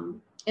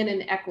in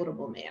an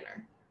equitable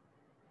manner?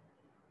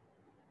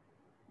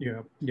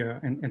 Yeah,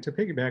 and to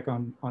piggyback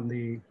on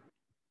the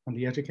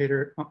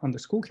educator, on the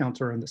school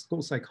counselor and the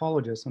school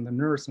psychologist and the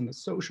nurse and the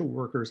social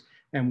workers,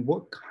 and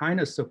what kind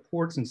of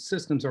supports and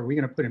systems are we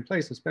going to put in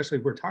place, especially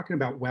if we're talking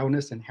about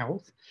wellness and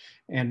health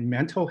and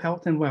mental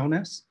health and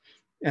wellness,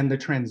 and the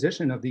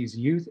transition of these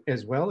youth,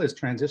 as well as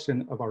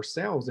transition of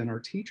ourselves and our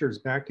teachers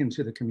back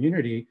into the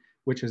community,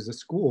 which is the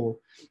school.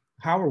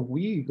 How are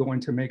we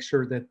going to make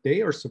sure that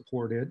they are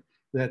supported,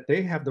 that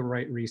they have the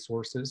right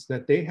resources,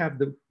 that they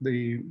have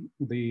the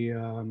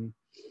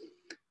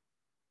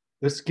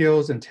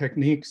skills and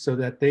techniques so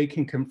that they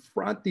can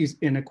confront these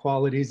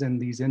inequalities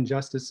and these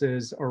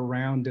injustices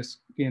around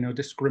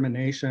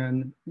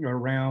discrimination,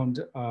 around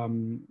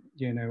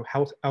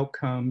health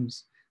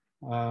outcomes.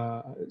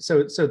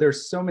 So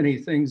there's so many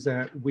things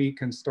that we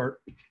can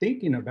start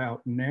thinking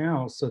about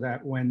now, so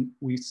that when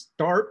we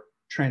start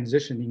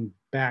transitioning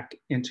back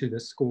into the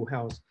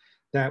schoolhouse,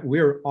 that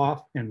we're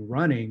off and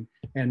running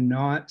and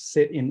not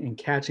sitting and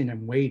catching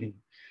and waiting.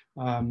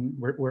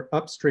 We're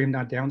upstream,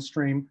 not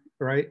downstream,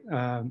 right?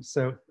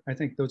 So I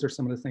think those are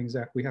some of the things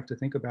that we have to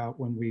think about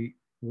when we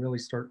really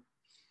start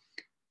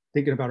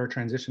thinking about our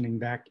transitioning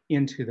back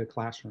into the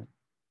classroom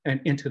and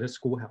into the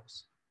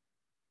schoolhouse.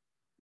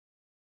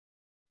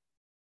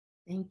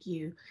 Thank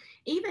you.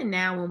 Even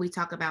now, when we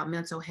talk about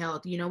mental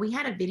health, we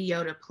had a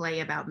video to play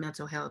about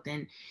mental health,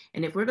 and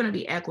if we're going to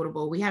be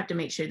equitable, we have to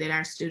make sure that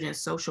our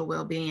students' social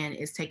well-being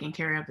is taken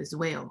care of as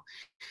well.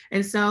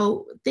 And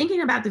so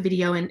thinking about the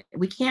video, and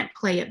we can't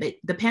play it, but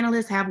the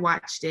panelists have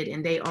watched it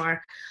and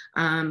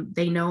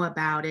they know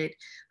about it.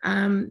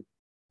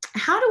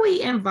 How do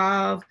we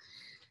involve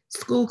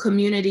school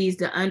communities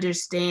to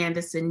understand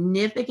the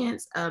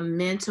significance of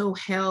mental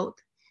health?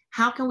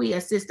 How can we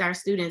assist our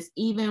students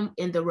even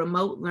in the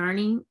remote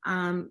learning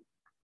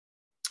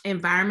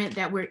environment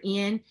that we're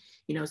in?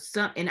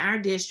 Some in our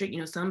district,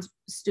 some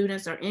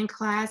students are in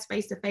class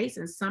face-to-face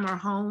and some are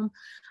home.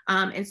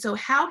 And so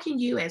how can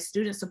you, as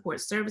student support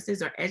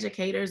services or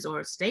educators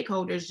or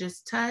stakeholders,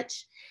 just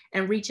touch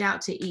and reach out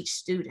to each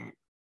student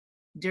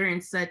during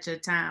such a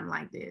time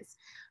like this,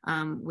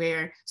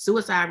 where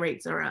suicide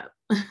rates are up?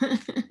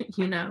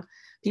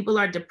 People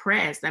are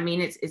depressed. I mean,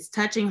 it's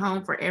touching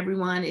home for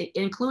everyone,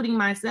 including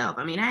myself.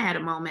 I mean, I had a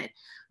moment.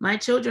 My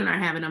children are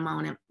having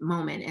a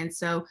moment. And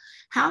so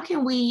how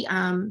can we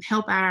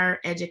help our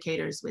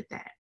educators with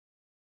that?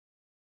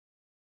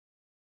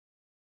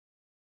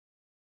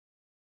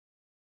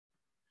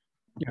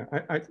 Yeah,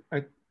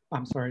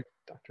 I'm sorry,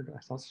 Dr.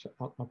 Glass,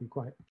 I'll be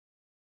quiet.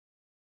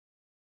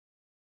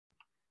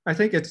 I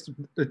think it's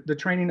the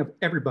training of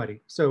everybody.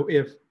 So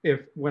if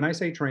when I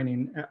say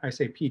training, I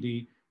say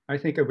PD. I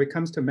think if it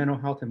comes to mental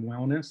health and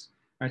wellness,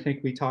 I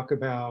think we talk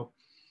about,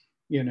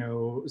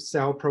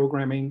 cell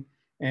programming,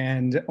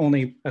 and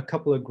only a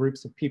couple of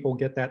groups of people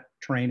get that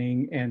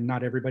training, and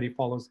not everybody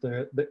follows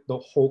the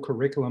whole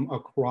curriculum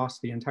across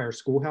the entire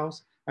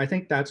schoolhouse. I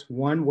think that's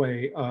one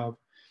way of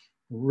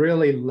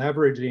really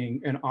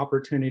leveraging an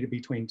opportunity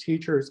between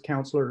teachers,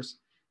 counselors,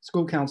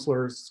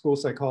 school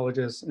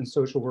psychologists, and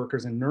social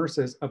workers and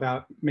nurses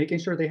about making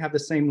sure they have the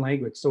same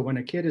language. So when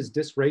a kid is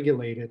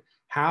dysregulated,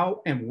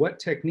 how and what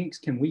techniques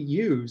can we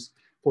use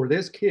for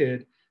this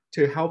kid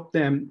to help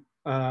them,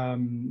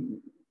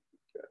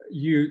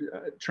 you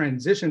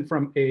transition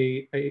from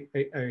a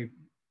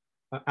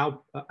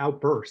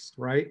outburst,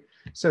 right?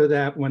 So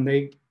that when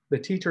the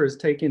teacher is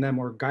taking them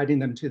or guiding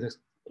them to the,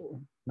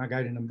 not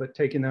guiding them, but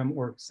taking them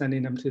or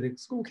sending them to the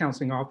school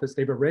counseling office,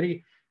 they've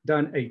already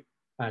done a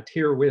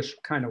tier wish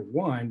kind of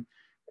 1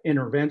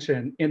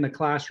 intervention in the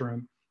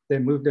classroom,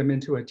 then move them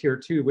into a tier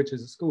 2, which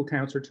is a school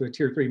counselor, to a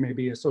tier 3,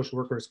 maybe a social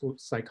worker or school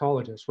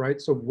psychologist,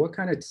 right? So what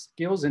kind of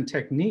skills and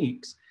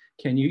techniques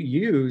can you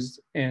use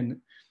and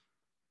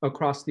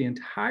across the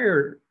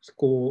entire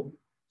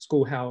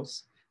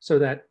schoolhouse so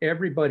that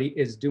everybody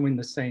is doing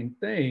the same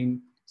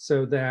thing,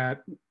 so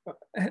that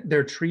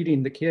they're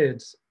treating the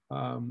kids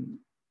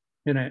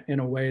in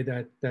a way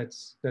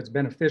that's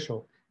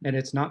beneficial, and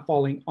it's not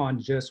falling on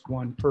just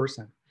one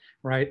person,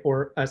 right?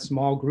 Or a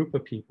small group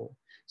of people.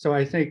 So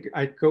I think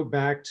I go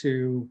back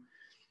to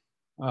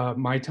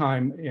my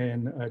time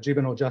in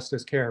juvenile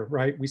justice care,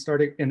 right? We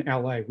started in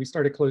LA. We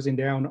started closing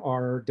down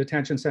our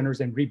detention centers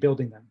and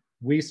rebuilding them.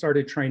 We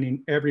started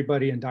training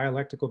everybody in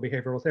dialectical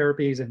behavioral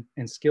therapies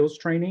and skills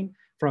training,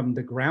 from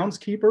the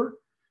groundskeeper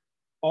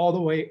all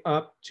the way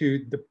up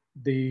to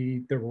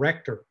the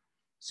rector,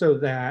 so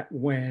that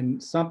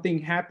when something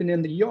happened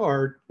in the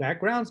yard,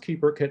 that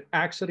groundskeeper could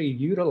actually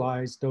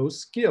utilize those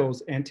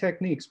skills and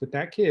techniques with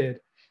that kid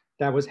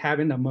that was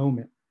having a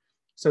moment,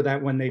 so that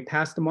when they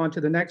passed them on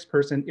to the next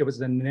person, it was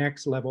the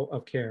next level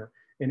of care,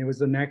 and it was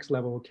the next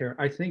level of care.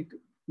 I think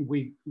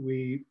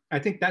I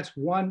think that's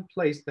one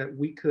place that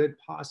we could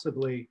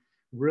possibly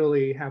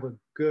really have a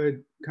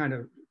good kind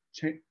of,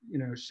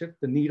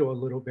 shift the needle a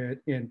little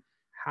bit in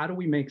how do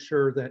we make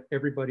sure that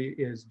everybody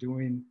is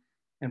doing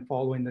and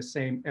following the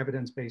same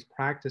evidence-based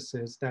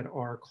practices that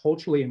are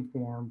culturally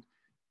informed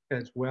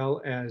as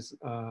well as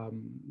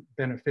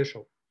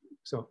beneficial.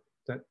 So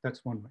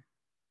that's one way.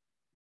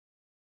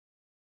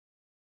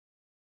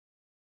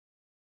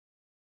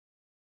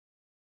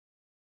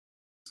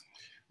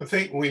 I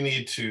think we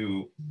need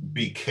to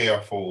be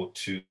careful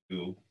to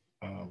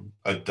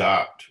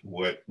adopt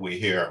what we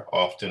hear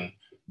often,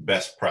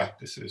 best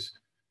practices.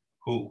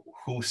 Who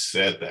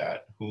said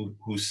that?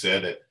 Who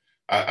said it?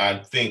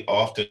 I think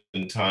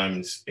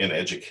oftentimes in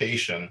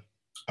education,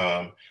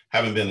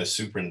 having been a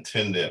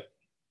superintendent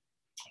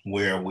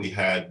where we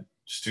had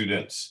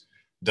students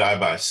die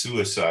by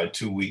suicide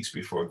 2 weeks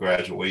before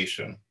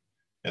graduation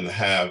and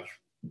have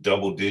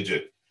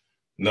double-digit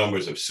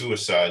numbers of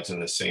suicides in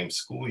the same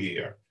school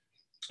year,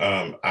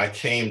 I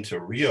came to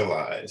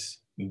realize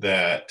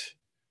that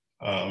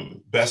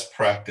best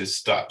practice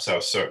stops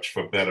our search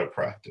for better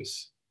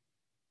practice.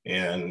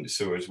 And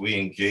so as we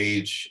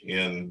engage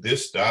in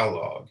this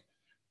dialogue,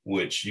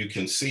 which you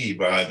can see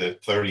by the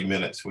 30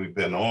 minutes we've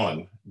been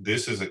on,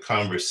 this is a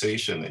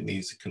conversation that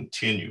needs to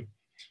continue.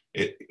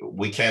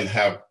 We can't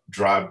have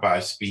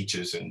drive-by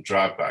speeches and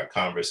drive-by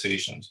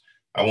conversations.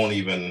 I won't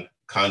even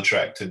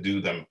contract to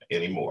do them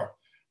anymore.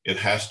 It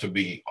has to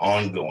be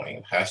ongoing.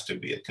 It has to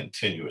be a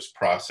continuous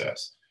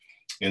process.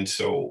 And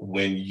so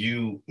when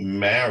you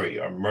marry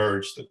or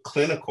merge the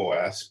clinical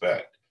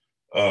aspect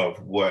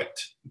of what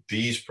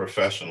these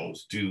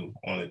professionals do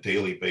on a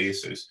daily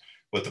basis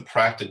with the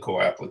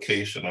practical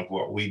application of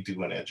what we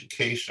do in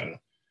education,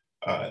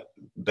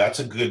 that's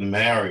a good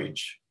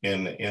marriage.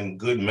 And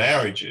good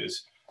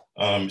marriages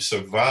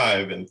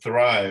survive and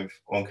thrive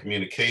on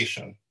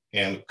communication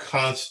and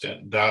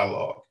constant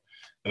dialogue.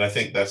 And I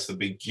think that's the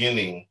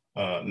beginning,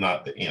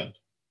 not the end.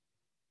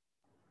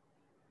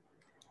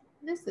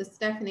 This is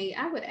Stephanie.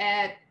 I would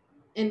add,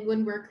 and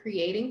when we're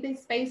creating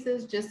these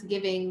spaces, just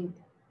giving,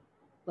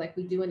 like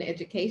we do in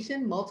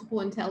education,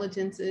 multiple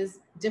intelligences,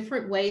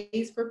 different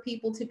ways for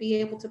people to be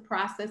able to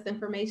process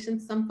information.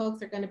 Some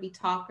folks are going to be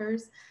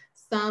talkers.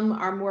 Some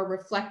are more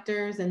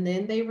reflectors and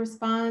then they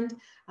respond.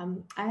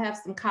 I have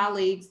some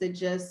colleagues that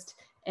just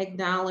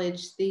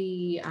acknowledge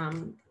the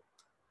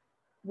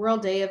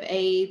World Day of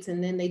AIDS,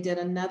 and then they did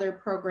another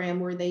program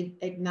where they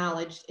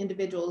acknowledged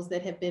individuals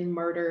that have been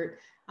murdered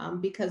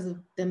because of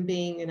them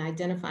being and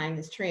identifying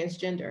as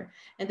transgender.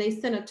 And they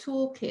sent a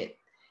toolkit.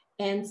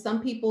 And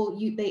some people,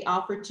 they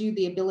offered you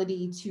the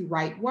ability to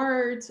write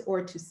words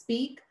or to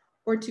speak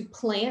or to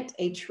plant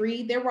a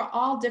tree. There were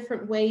all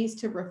different ways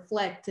to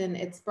reflect and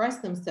express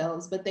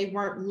themselves, but they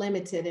weren't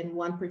limited in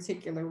one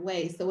particular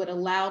way. So it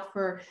allowed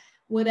for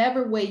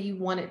whatever way you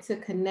wanted to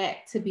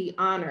connect to be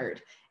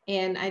honored.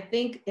 And I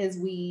think as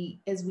we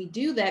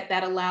do that,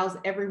 that allows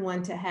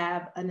everyone to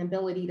have an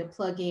ability to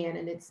plug in,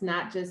 and it's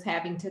not just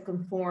having to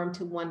conform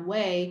to one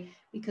way,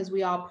 because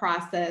we all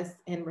process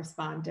and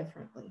respond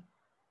differently.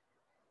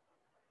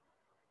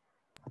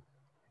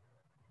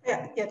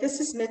 Yeah, this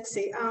is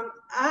Mitzi.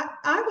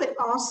 I would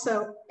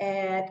also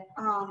add,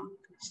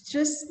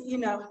 just,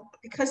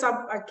 because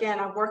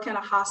I work in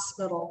a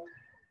hospital,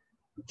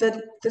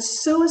 the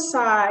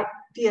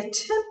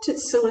attempted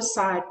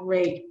suicide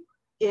rate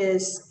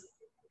is,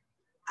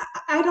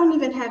 I don't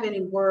even have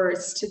any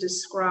words to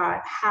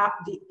describe how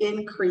the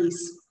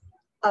increase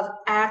of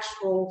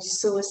actual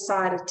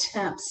suicide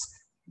attempts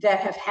that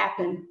have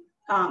happened,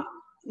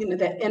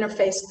 that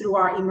interface through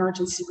our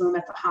emergency room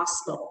at the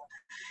hospital.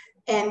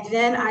 And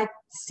then I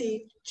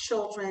see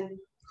children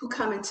who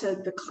come into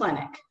the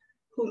clinic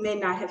who may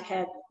not have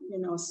had,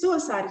 a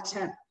suicide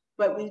attempt,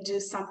 but we do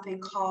something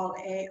called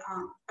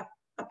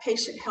a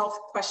patient health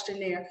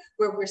questionnaire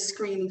where we're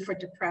screening for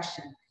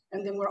depression.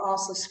 And then we're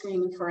also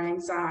screening for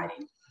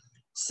anxiety.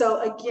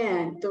 So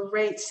again, the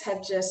rates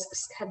have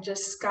just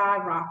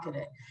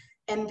skyrocketed.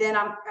 And then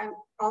I'm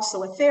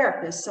also a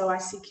therapist, so I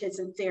see kids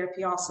in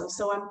therapy also.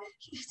 So I'm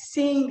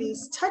seeing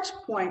these touch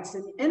points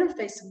and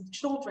interfacing with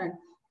children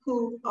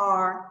who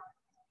are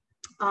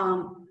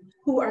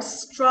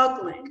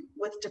struggling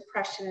with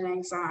depression and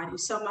anxiety.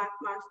 So my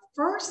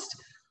first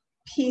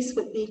piece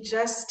would be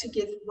just to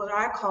give what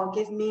I call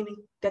give meaning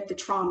that the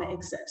trauma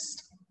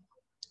exists.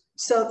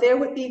 So there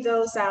would be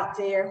those out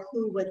there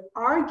who would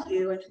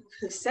argue and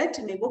who said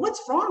to me, well,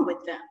 what's wrong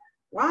with them?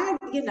 Why,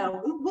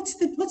 what's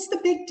the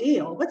big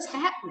deal? What's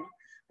happening?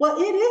 Well,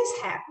 it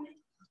is happening.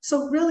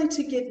 So really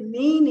to give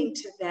meaning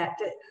to that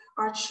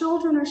our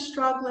children are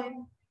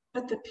struggling,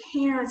 but the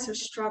parents are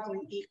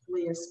struggling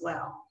equally as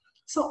well.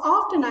 So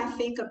often I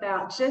think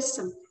about just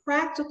some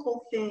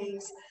practical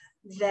things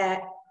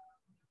that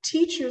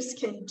teachers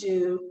can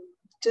do,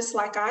 just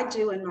like I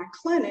do in my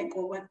clinic,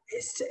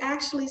 is to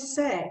actually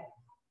say,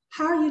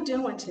 how are you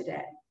doing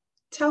today?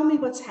 Tell me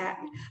what's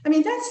happening. I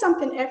mean, that's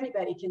something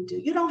everybody can do.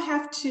 You don't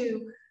have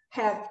to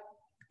have,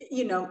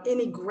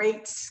 any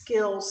great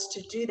skills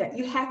to do that.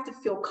 You have to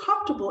feel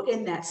comfortable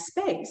in that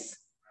space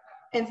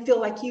and feel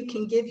like you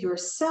can give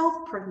yourself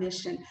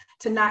permission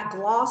to not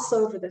gloss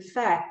over the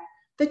fact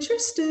that your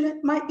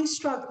student might be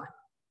struggling,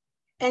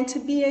 and to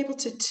be able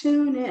to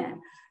tune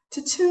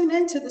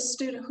into the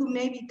student who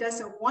maybe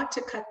doesn't want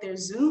to cut their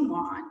Zoom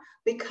on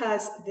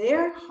because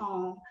their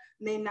home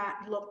may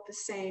not look the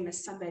same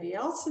as somebody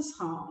else's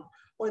home,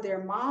 or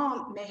their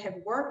mom may have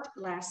worked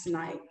last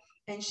night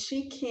and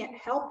she can't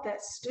help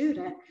that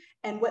student,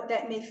 and what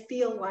that may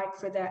feel like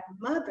for that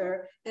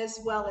mother as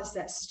well as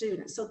that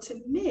student. So to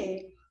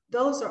me,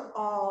 those are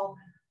all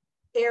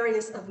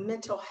areas of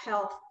mental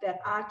health that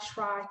I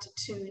try to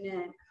tune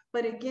in.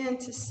 But again,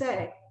 to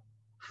say,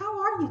 how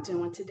are you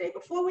doing today?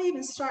 Before we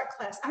even start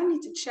class, I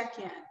need to check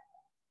in.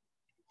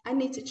 I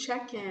need to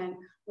check in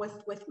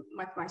with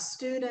my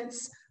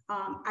students.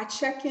 I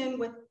check in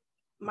with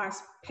my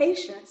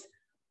patients.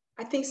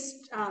 I think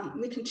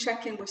we can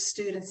check in with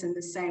students in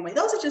the same way.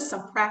 Those are just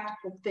some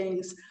practical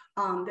things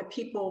that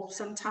people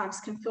sometimes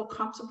can feel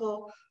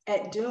comfortable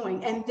at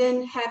doing, and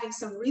then having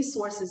some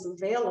resources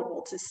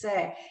available to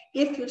say,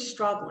 if you're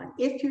struggling,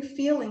 if you're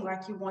feeling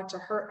like you want to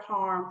hurt,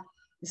 harm,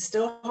 it's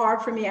still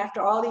hard for me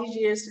after all these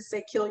years to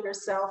say kill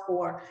yourself,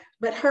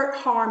 but hurt,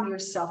 harm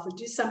yourself, or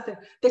do something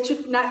that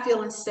you're not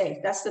feeling safe.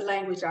 That's the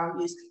language I'll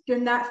use. You're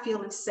not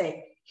feeling safe.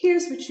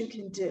 Here's what you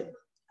can do.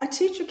 A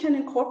teacher can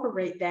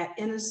incorporate that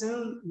in a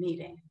Zoom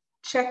meeting,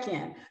 check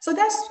in. So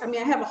I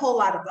have a whole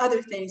lot of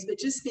other things, but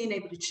just being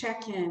able to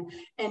check in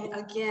and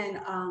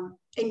again,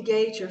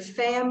 engage your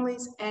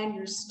families and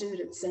your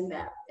students in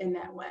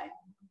that way.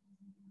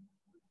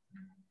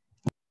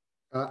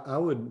 I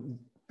would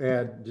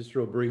add just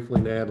real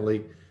briefly,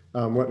 Natalie,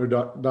 what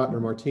Dr.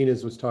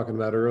 Martinez was talking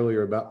about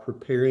earlier about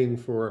preparing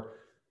for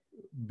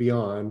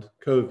beyond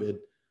COVID.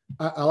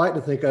 I like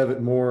to think of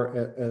it more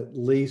at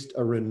least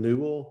a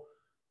renewal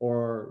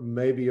or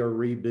maybe a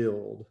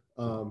rebuild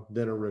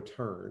than a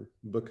return,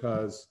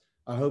 because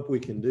I hope we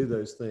can do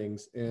those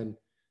things. And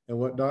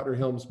what Dr.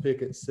 Helms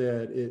Pickett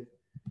said,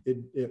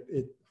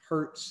 it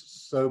hurts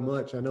so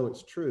much. I know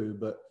it's true,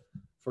 but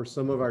for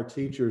some of our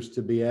teachers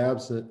to be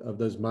absent of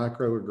those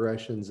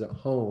microaggressions at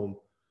home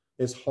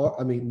is hard.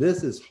 I mean,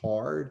 this is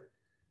hard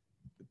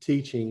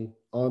teaching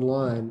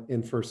online,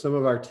 and for some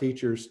of our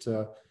teachers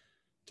to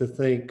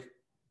think,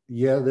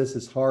 yeah, this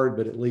is hard,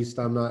 but at least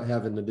I'm not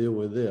having to deal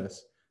with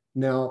this.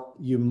 Now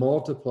you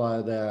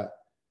multiply that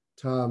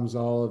times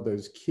all of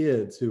those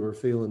kids who are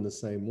feeling the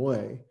same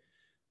way.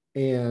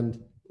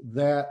 And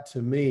that,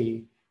 to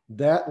me,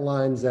 that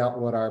lines out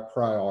what our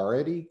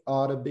priority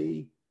ought to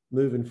be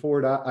moving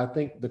forward. I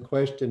think the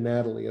question,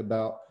 Natalie,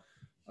 about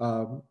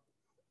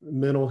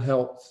mental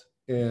health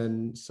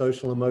and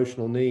social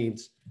emotional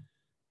needs,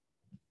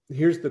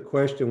 here's the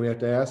question we have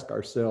to ask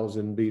ourselves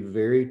and be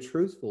very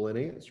truthful in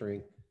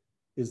answering.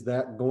 Is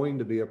that going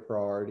to be a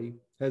priority?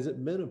 Has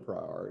it been a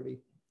priority?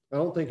 I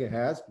don't think it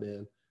has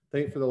been. I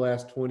think for the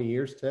last 20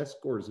 years, test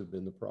scores have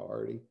been the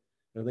priority.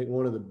 And I think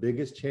one of the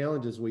biggest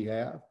challenges we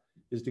have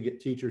is to get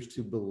teachers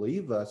to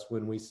believe us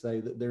when we say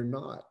that they're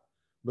not.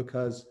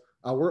 Because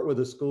I worked with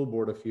a school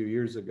board a few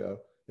years ago,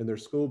 and their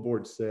school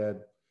board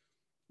said,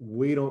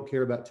 we don't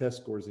care about test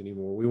scores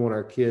anymore. We want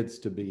our kids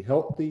to be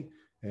healthy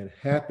and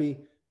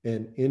happy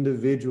and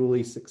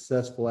individually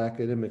successful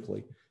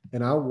academically.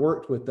 And I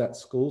worked with that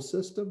school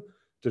system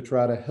to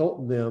try to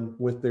help them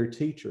with their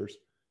teachers.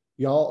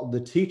 Y'all, the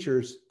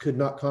teachers could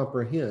not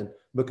comprehend,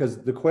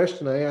 because the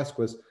question I asked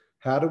was,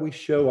 how do we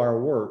show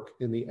our work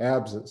in the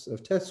absence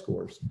of test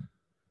scores?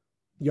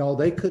 Y'all,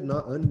 they could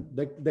not,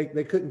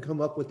 they couldn't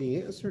come up with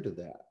the answer to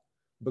that,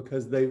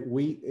 because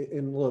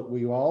and look,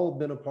 we've all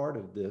been a part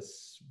of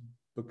this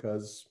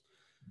because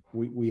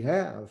we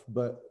have,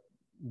 but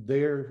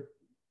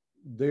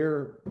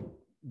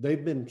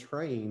they've been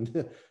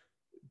trained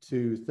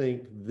to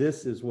think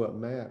this is what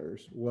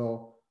matters.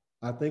 Well,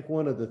 I think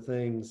one of the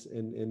things,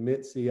 and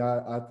Mitzi,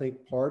 I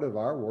think part of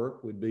our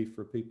work would be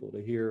for people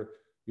to hear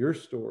your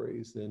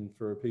stories and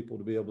for people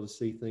to be able to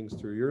see things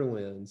through your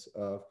lens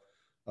of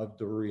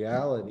the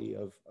reality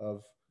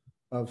of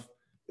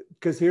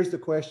because here's the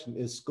question: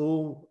 is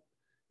school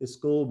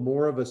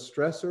more of a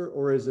stressor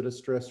or is it a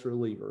stress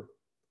reliever?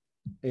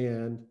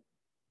 And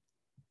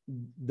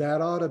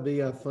that ought to be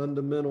a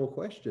fundamental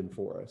question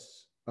for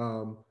us.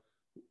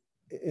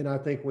 And I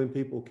think when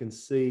people can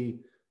see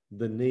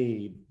the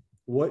need,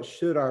 what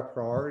should our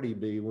priority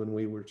be when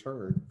we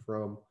return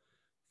from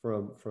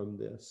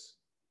this?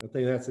 I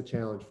think that's a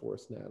challenge for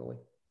us, Natalie.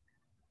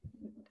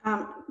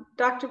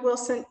 Dr.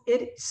 Wilson,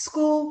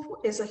 school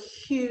is a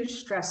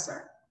huge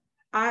stressor.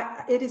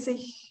 It is a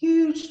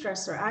huge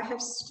stressor. I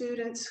have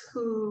students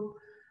who,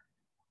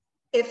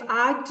 if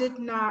I did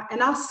not,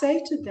 and I'll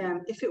say to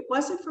them, if it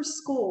wasn't for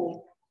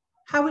school,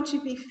 how would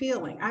you be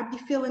feeling? I'd be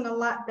feeling a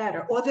lot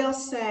better. Or they'll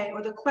say,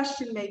 or the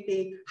question may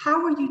be,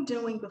 how are you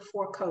doing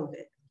before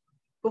COVID?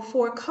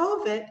 Before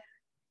COVID,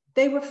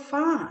 they were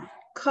fine.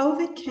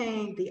 COVID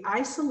came, the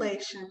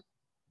isolation,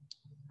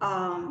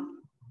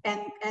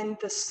 and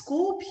the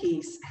school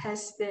piece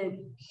has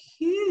been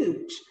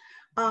huge,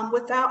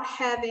 without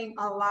having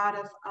a lot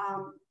of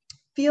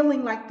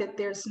feeling like that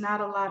there's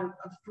not a lot of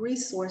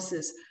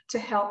resources to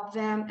help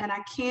them. And I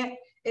can't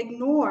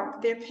ignore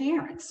their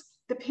parents.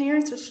 The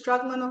parents are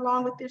struggling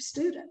along with their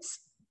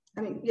students.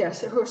 I mean,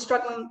 yes, who are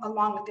struggling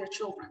along with their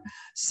children.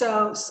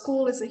 So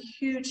school is a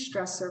huge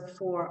stressor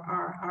for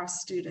our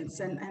students.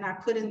 And I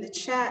put in the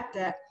chat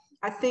that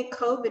I think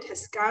COVID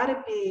has got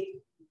to be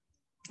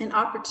an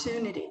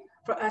opportunity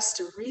for us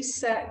to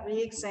reset,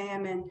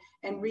 re-examine,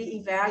 and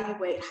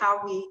reevaluate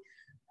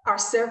our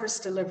service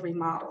delivery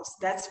models.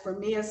 That's for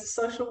me as a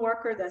social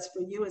worker, that's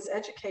for you as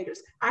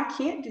educators. I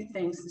can't do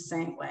things the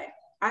same way.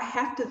 I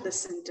have to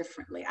listen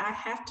differently. I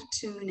have to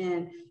tune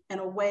in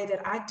a way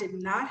that I did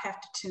not have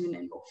to tune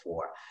in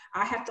before.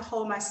 I have to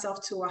hold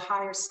myself to a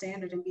higher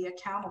standard and be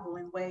accountable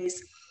in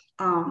ways,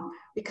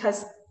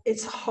 because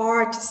it's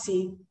hard to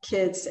see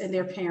kids and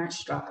their parents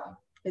struggle.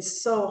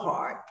 It's so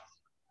hard.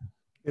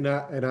 And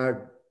I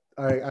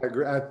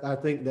agree. I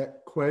think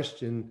that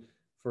question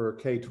for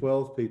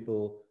K-12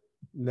 people,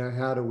 now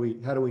how do we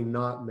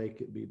not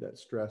make it be that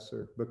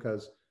stressor?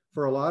 Because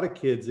for a lot of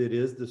kids, it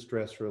is the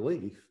stress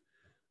relief.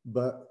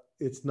 But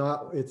it's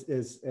not, it's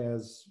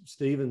as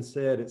Stephen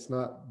said, it's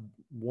not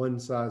one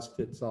size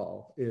fits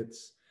all.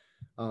 It's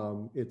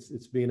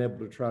being able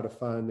to try to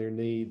find their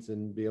needs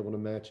and be able to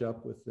match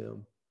up with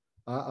them.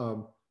 I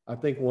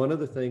think one of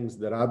the things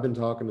that I've been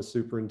talking to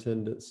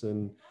superintendents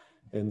and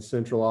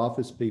central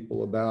office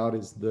people about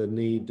is the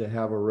need to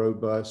have a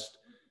robust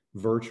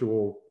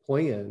virtual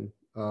plan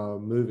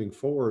moving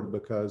forward,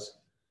 because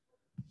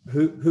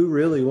who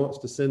really wants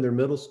to send their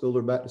middle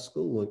schooler back to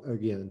school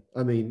again?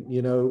 I mean,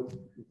 you know,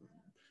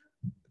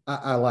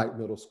 I like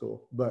middle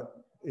school,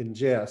 but in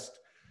jest,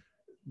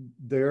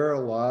 there are a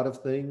lot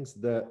of things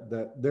that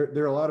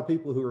there are a lot of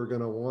people who are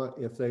going to want,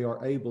 if they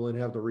are able and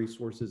have the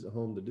resources at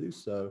home to do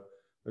so,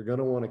 they're going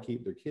to want to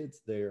keep their kids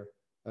there.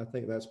 I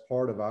think that's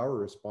part of our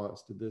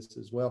response to this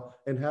as well.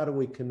 And how do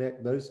we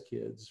connect those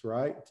kids,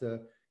 right, to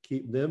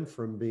keep them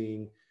from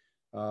being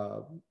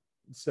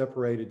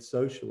separated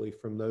socially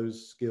from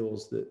those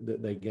skills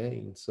that they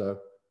gain?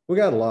 So we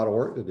got a lot of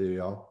work to do,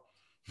 y'all.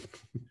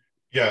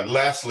 Yeah,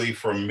 lastly,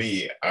 for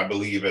me, I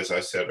believe, as I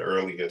said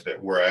earlier, that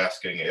we're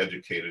asking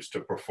educators to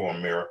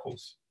perform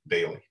miracles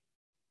daily.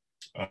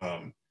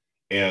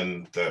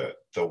 And the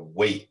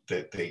weight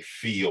that they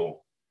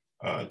feel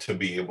to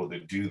be able to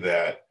do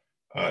that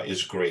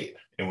is great.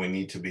 And we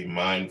need to be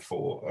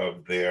mindful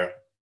of their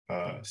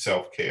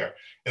self-care.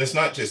 And it's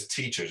not just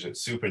teachers,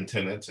 it's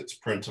superintendents, it's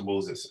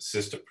principals, it's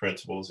assistant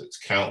principals, it's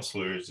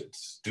counselors, it's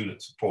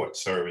student support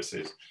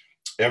services,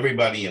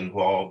 everybody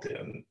involved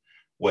in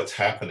what's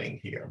happening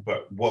here.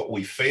 But what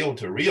we fail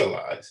to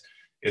realize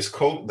is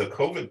the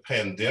COVID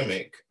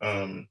pandemic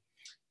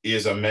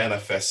is a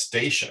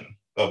manifestation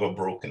of a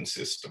broken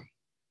system.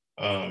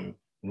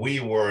 We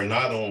were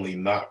not only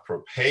not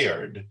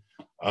prepared,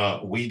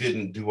 we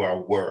didn't do our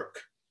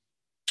work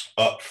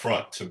up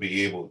front to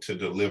be able to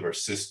deliver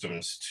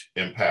systems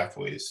and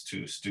pathways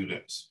to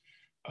students.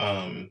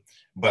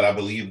 But I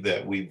believe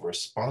that we've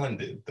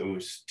responded.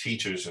 Those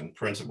teachers and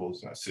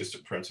principals and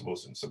assistant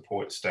principals and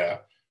support staff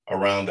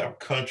around our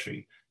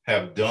country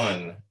have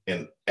done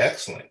an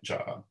excellent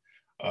job.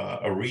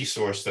 A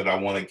resource that I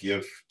want to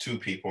give to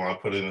people, I'll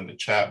put it in the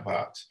chat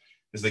box,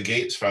 is the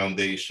Gates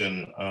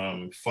Foundation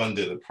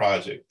funded a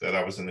project that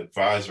I was an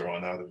advisor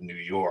on out of New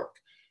York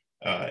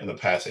in the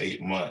past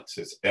 8 months.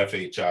 It's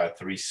FHI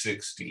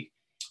 360.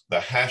 The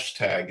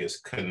hashtag is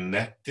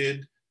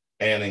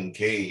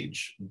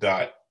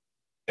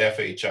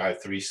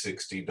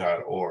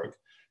connectedandengage.fhi360.org.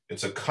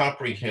 It's a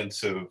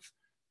comprehensive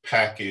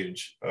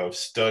package of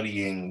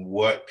studying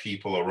what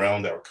people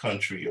around our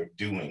country are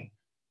doing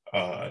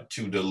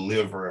to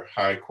deliver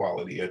high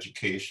quality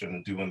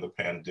education during the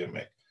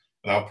pandemic.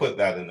 And I'll put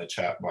that in the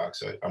chat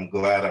box. I'm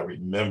glad I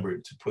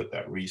remembered to put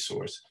that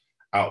resource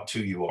out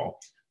to you all.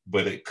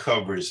 But it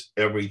covers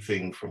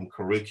everything from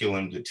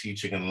curriculum to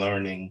teaching and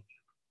learning,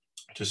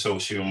 to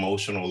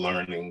socio-emotional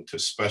learning, to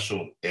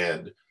special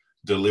ed,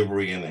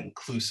 delivery and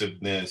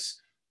inclusiveness,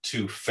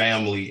 to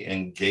family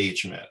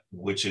engagement,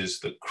 which is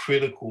the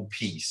critical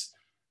piece,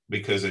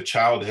 because a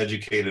child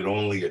educated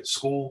only at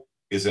school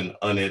is an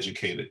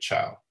uneducated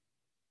child.